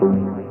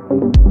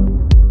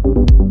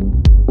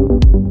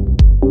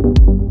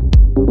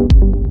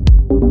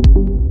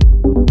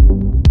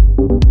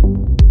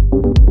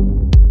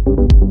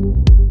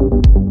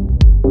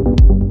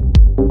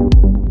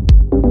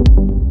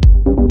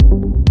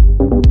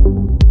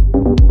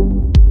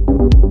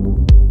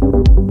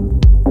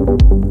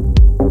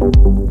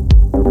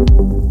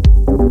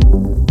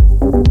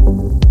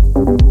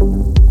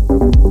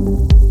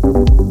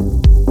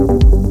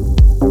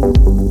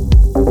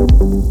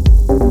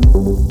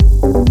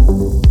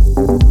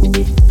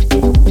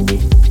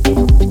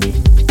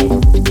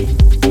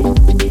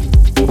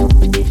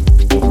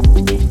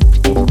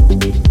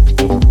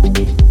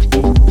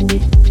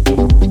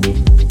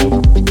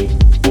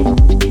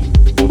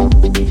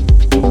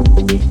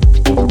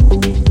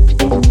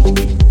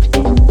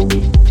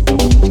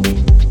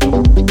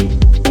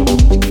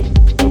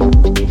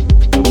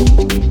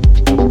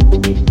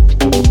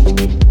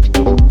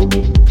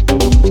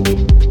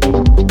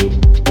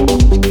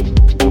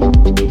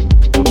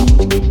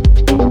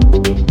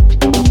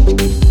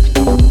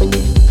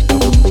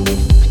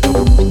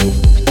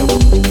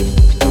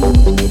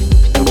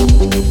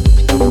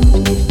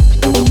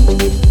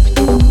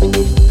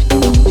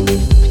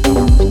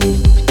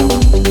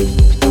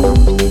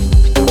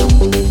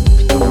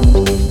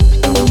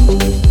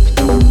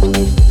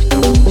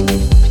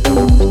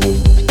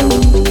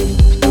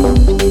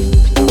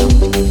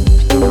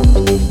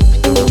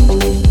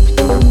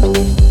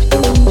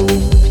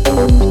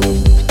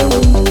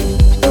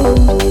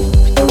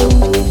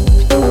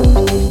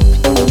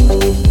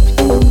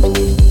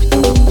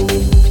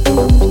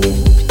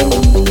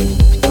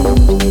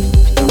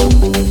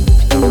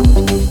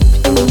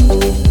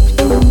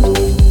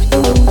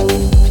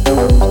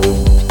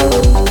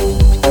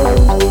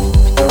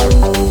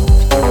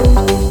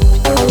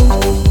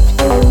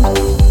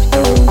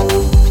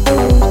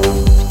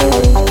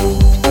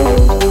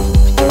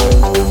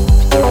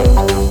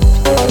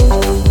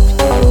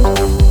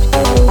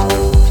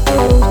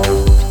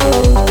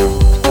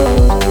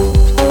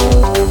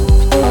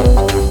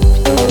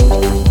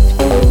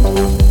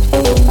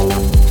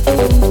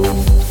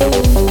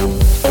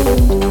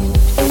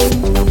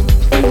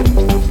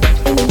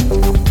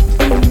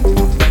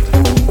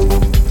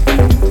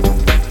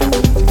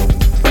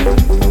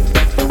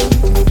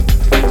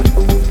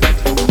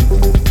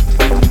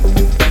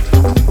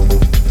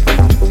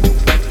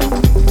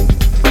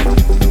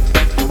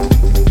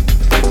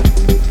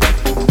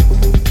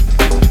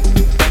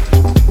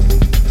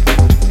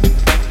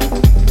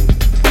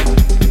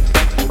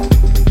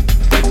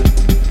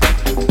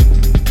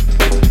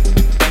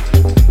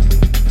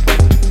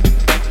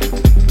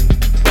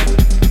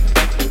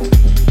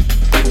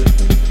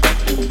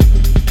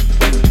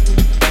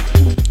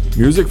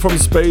 Music from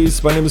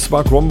Space, my name is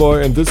Marc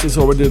Romboy and this is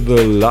already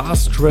the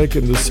last track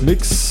in this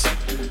mix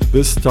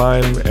this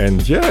time,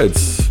 and yeah,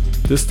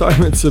 this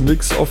time it's a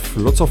mix of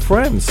lots of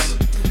friends.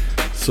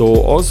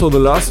 So also the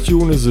last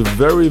tune is a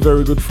very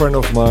good friend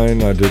of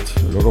mine. I did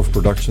a lot of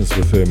productions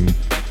with him.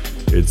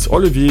 It's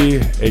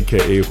Olivier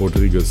aka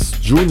Rodriguez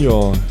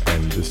Jr.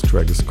 and this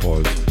track is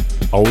called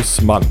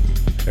Aus Mann.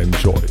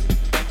 Enjoy.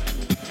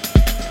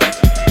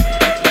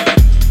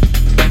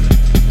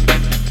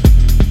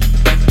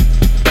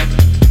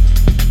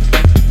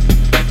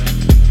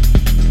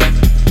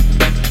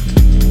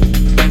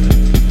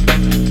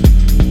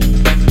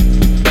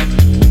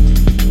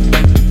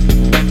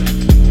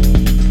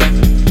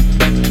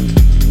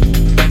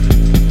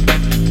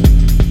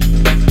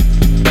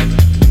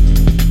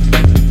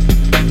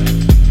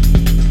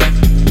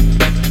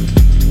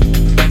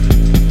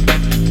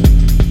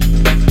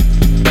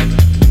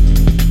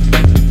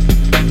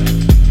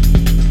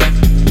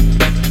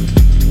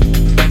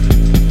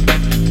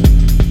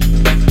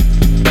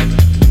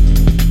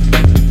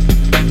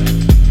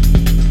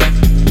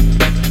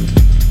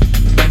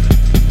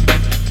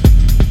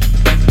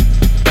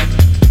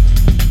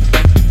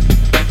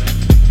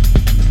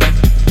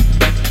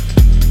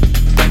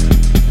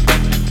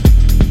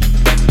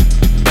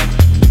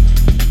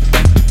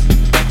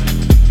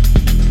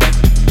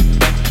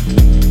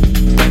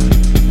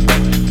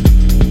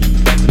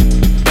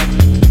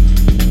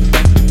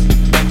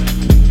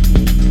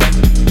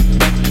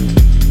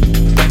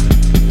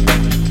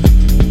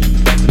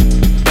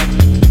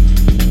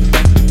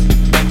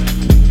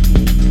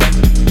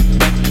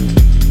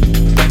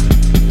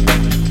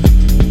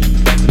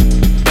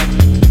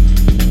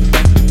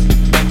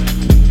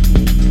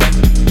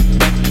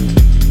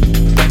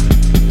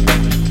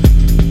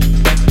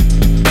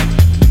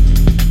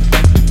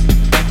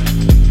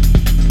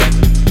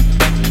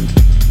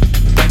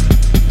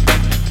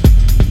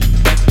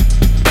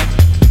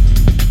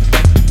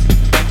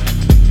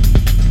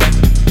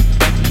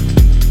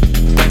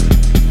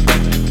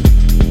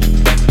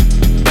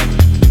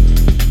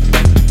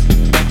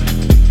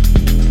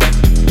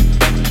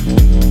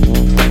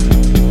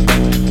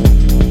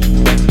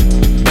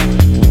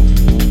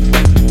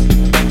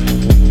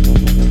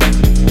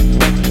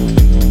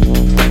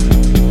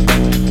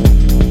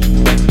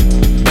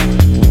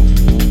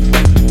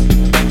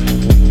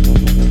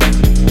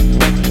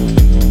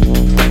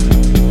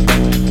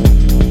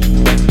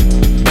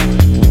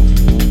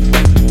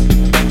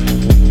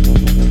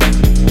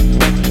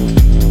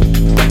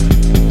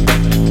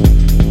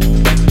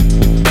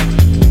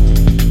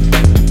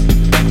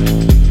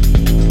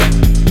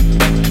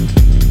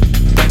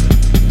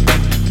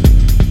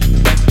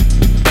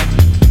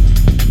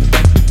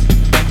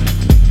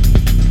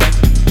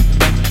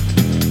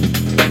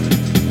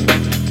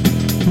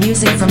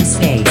 music from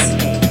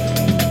space.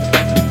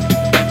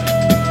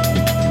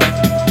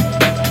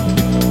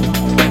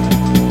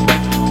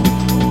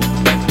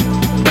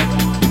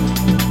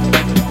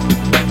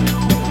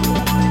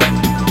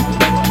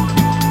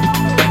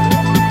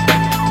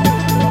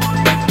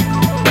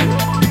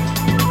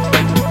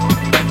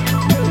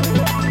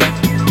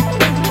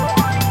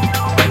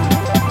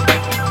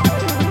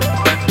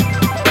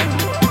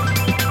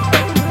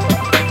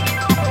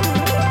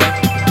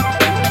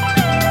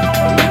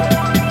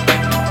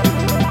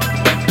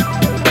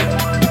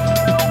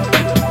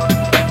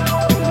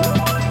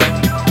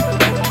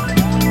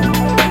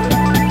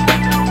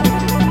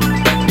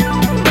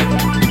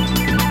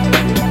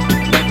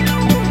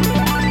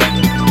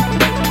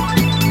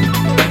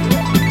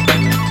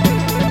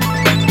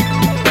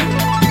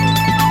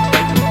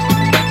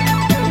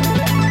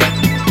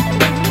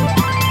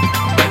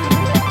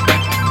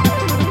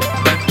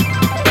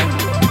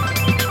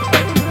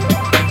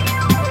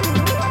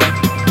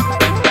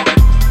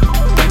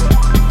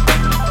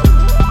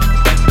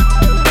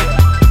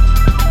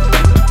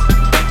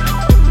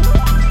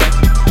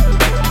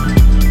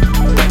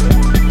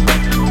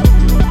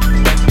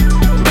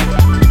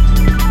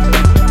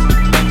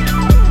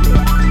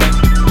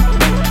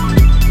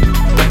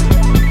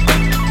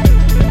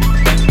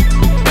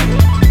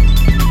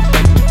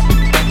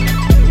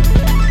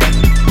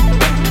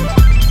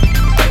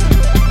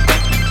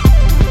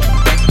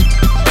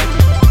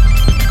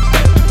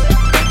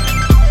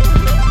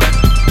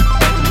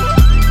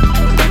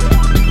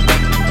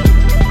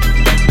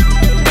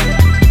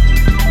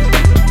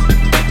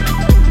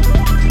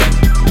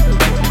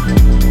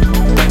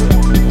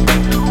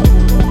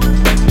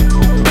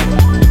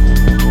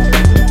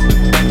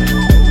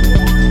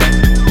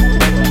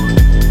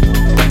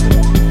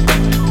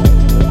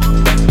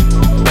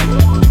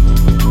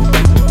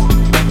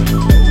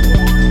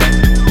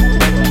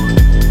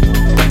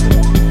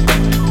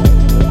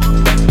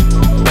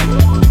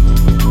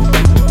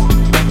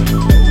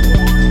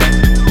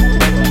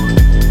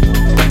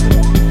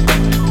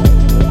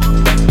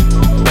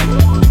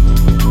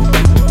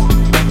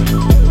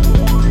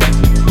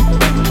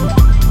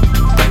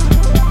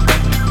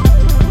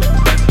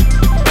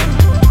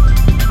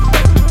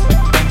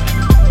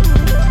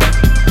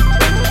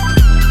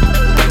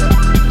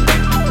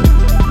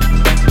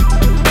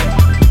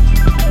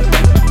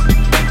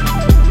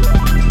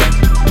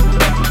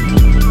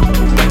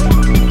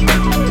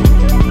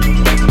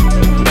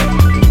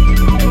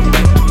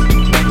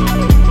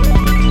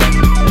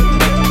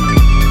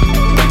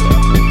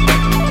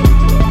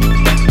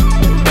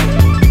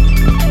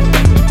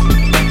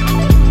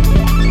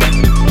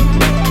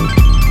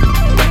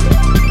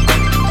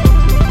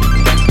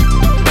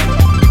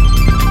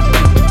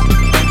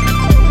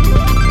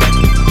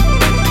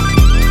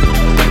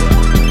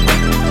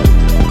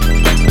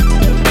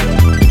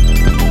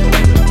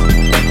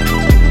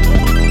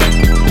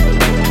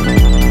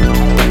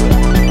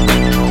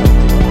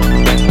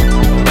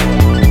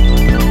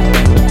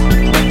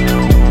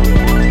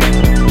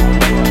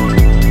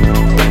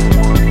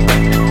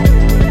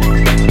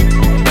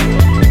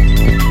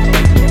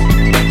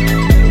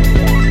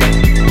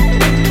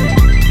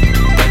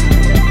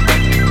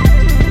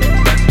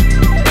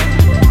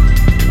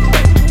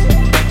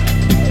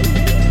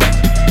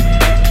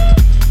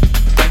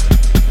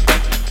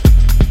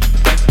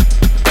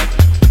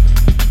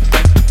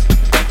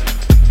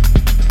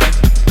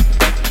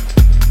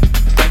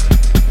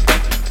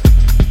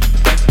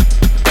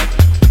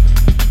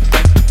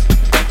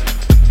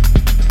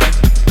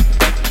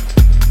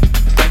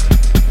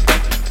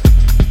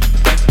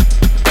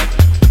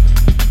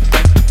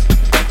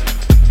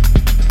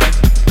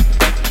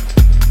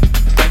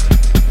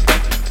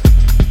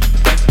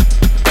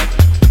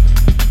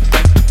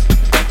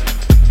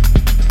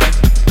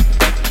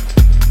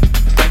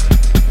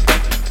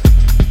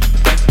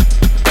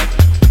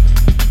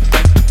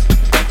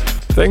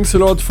 Thanks a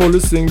lot for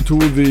listening to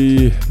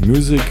the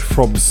Music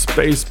from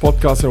Space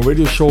podcast and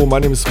radio show. My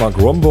name is Marc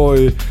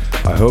Romboy.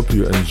 I hope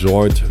you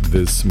enjoyed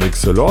this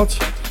mix a lot.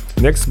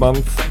 Next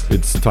month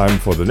it's time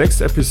for the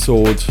next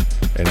episode,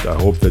 and I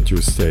hope that you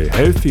stay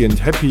healthy and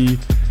happy,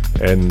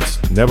 and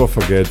never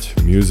forget,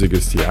 music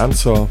is the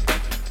answer.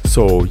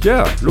 So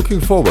yeah,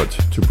 looking forward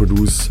to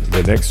produce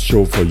the next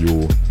show for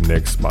you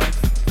next month.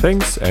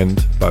 Thanks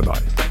and bye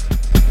bye.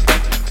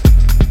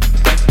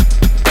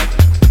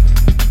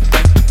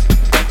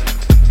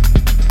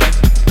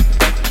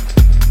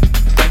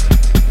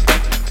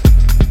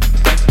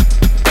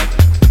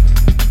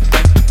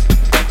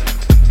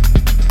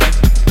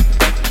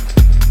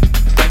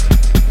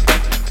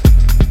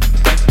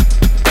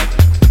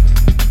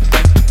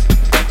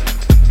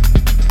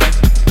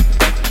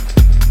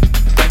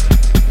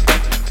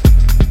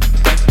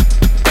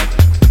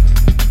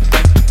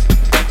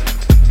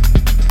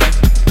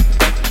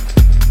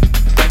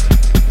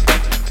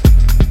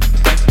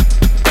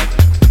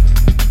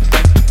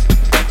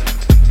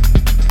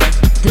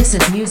 This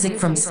is Music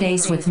from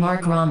Space with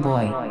Marc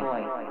Romboy.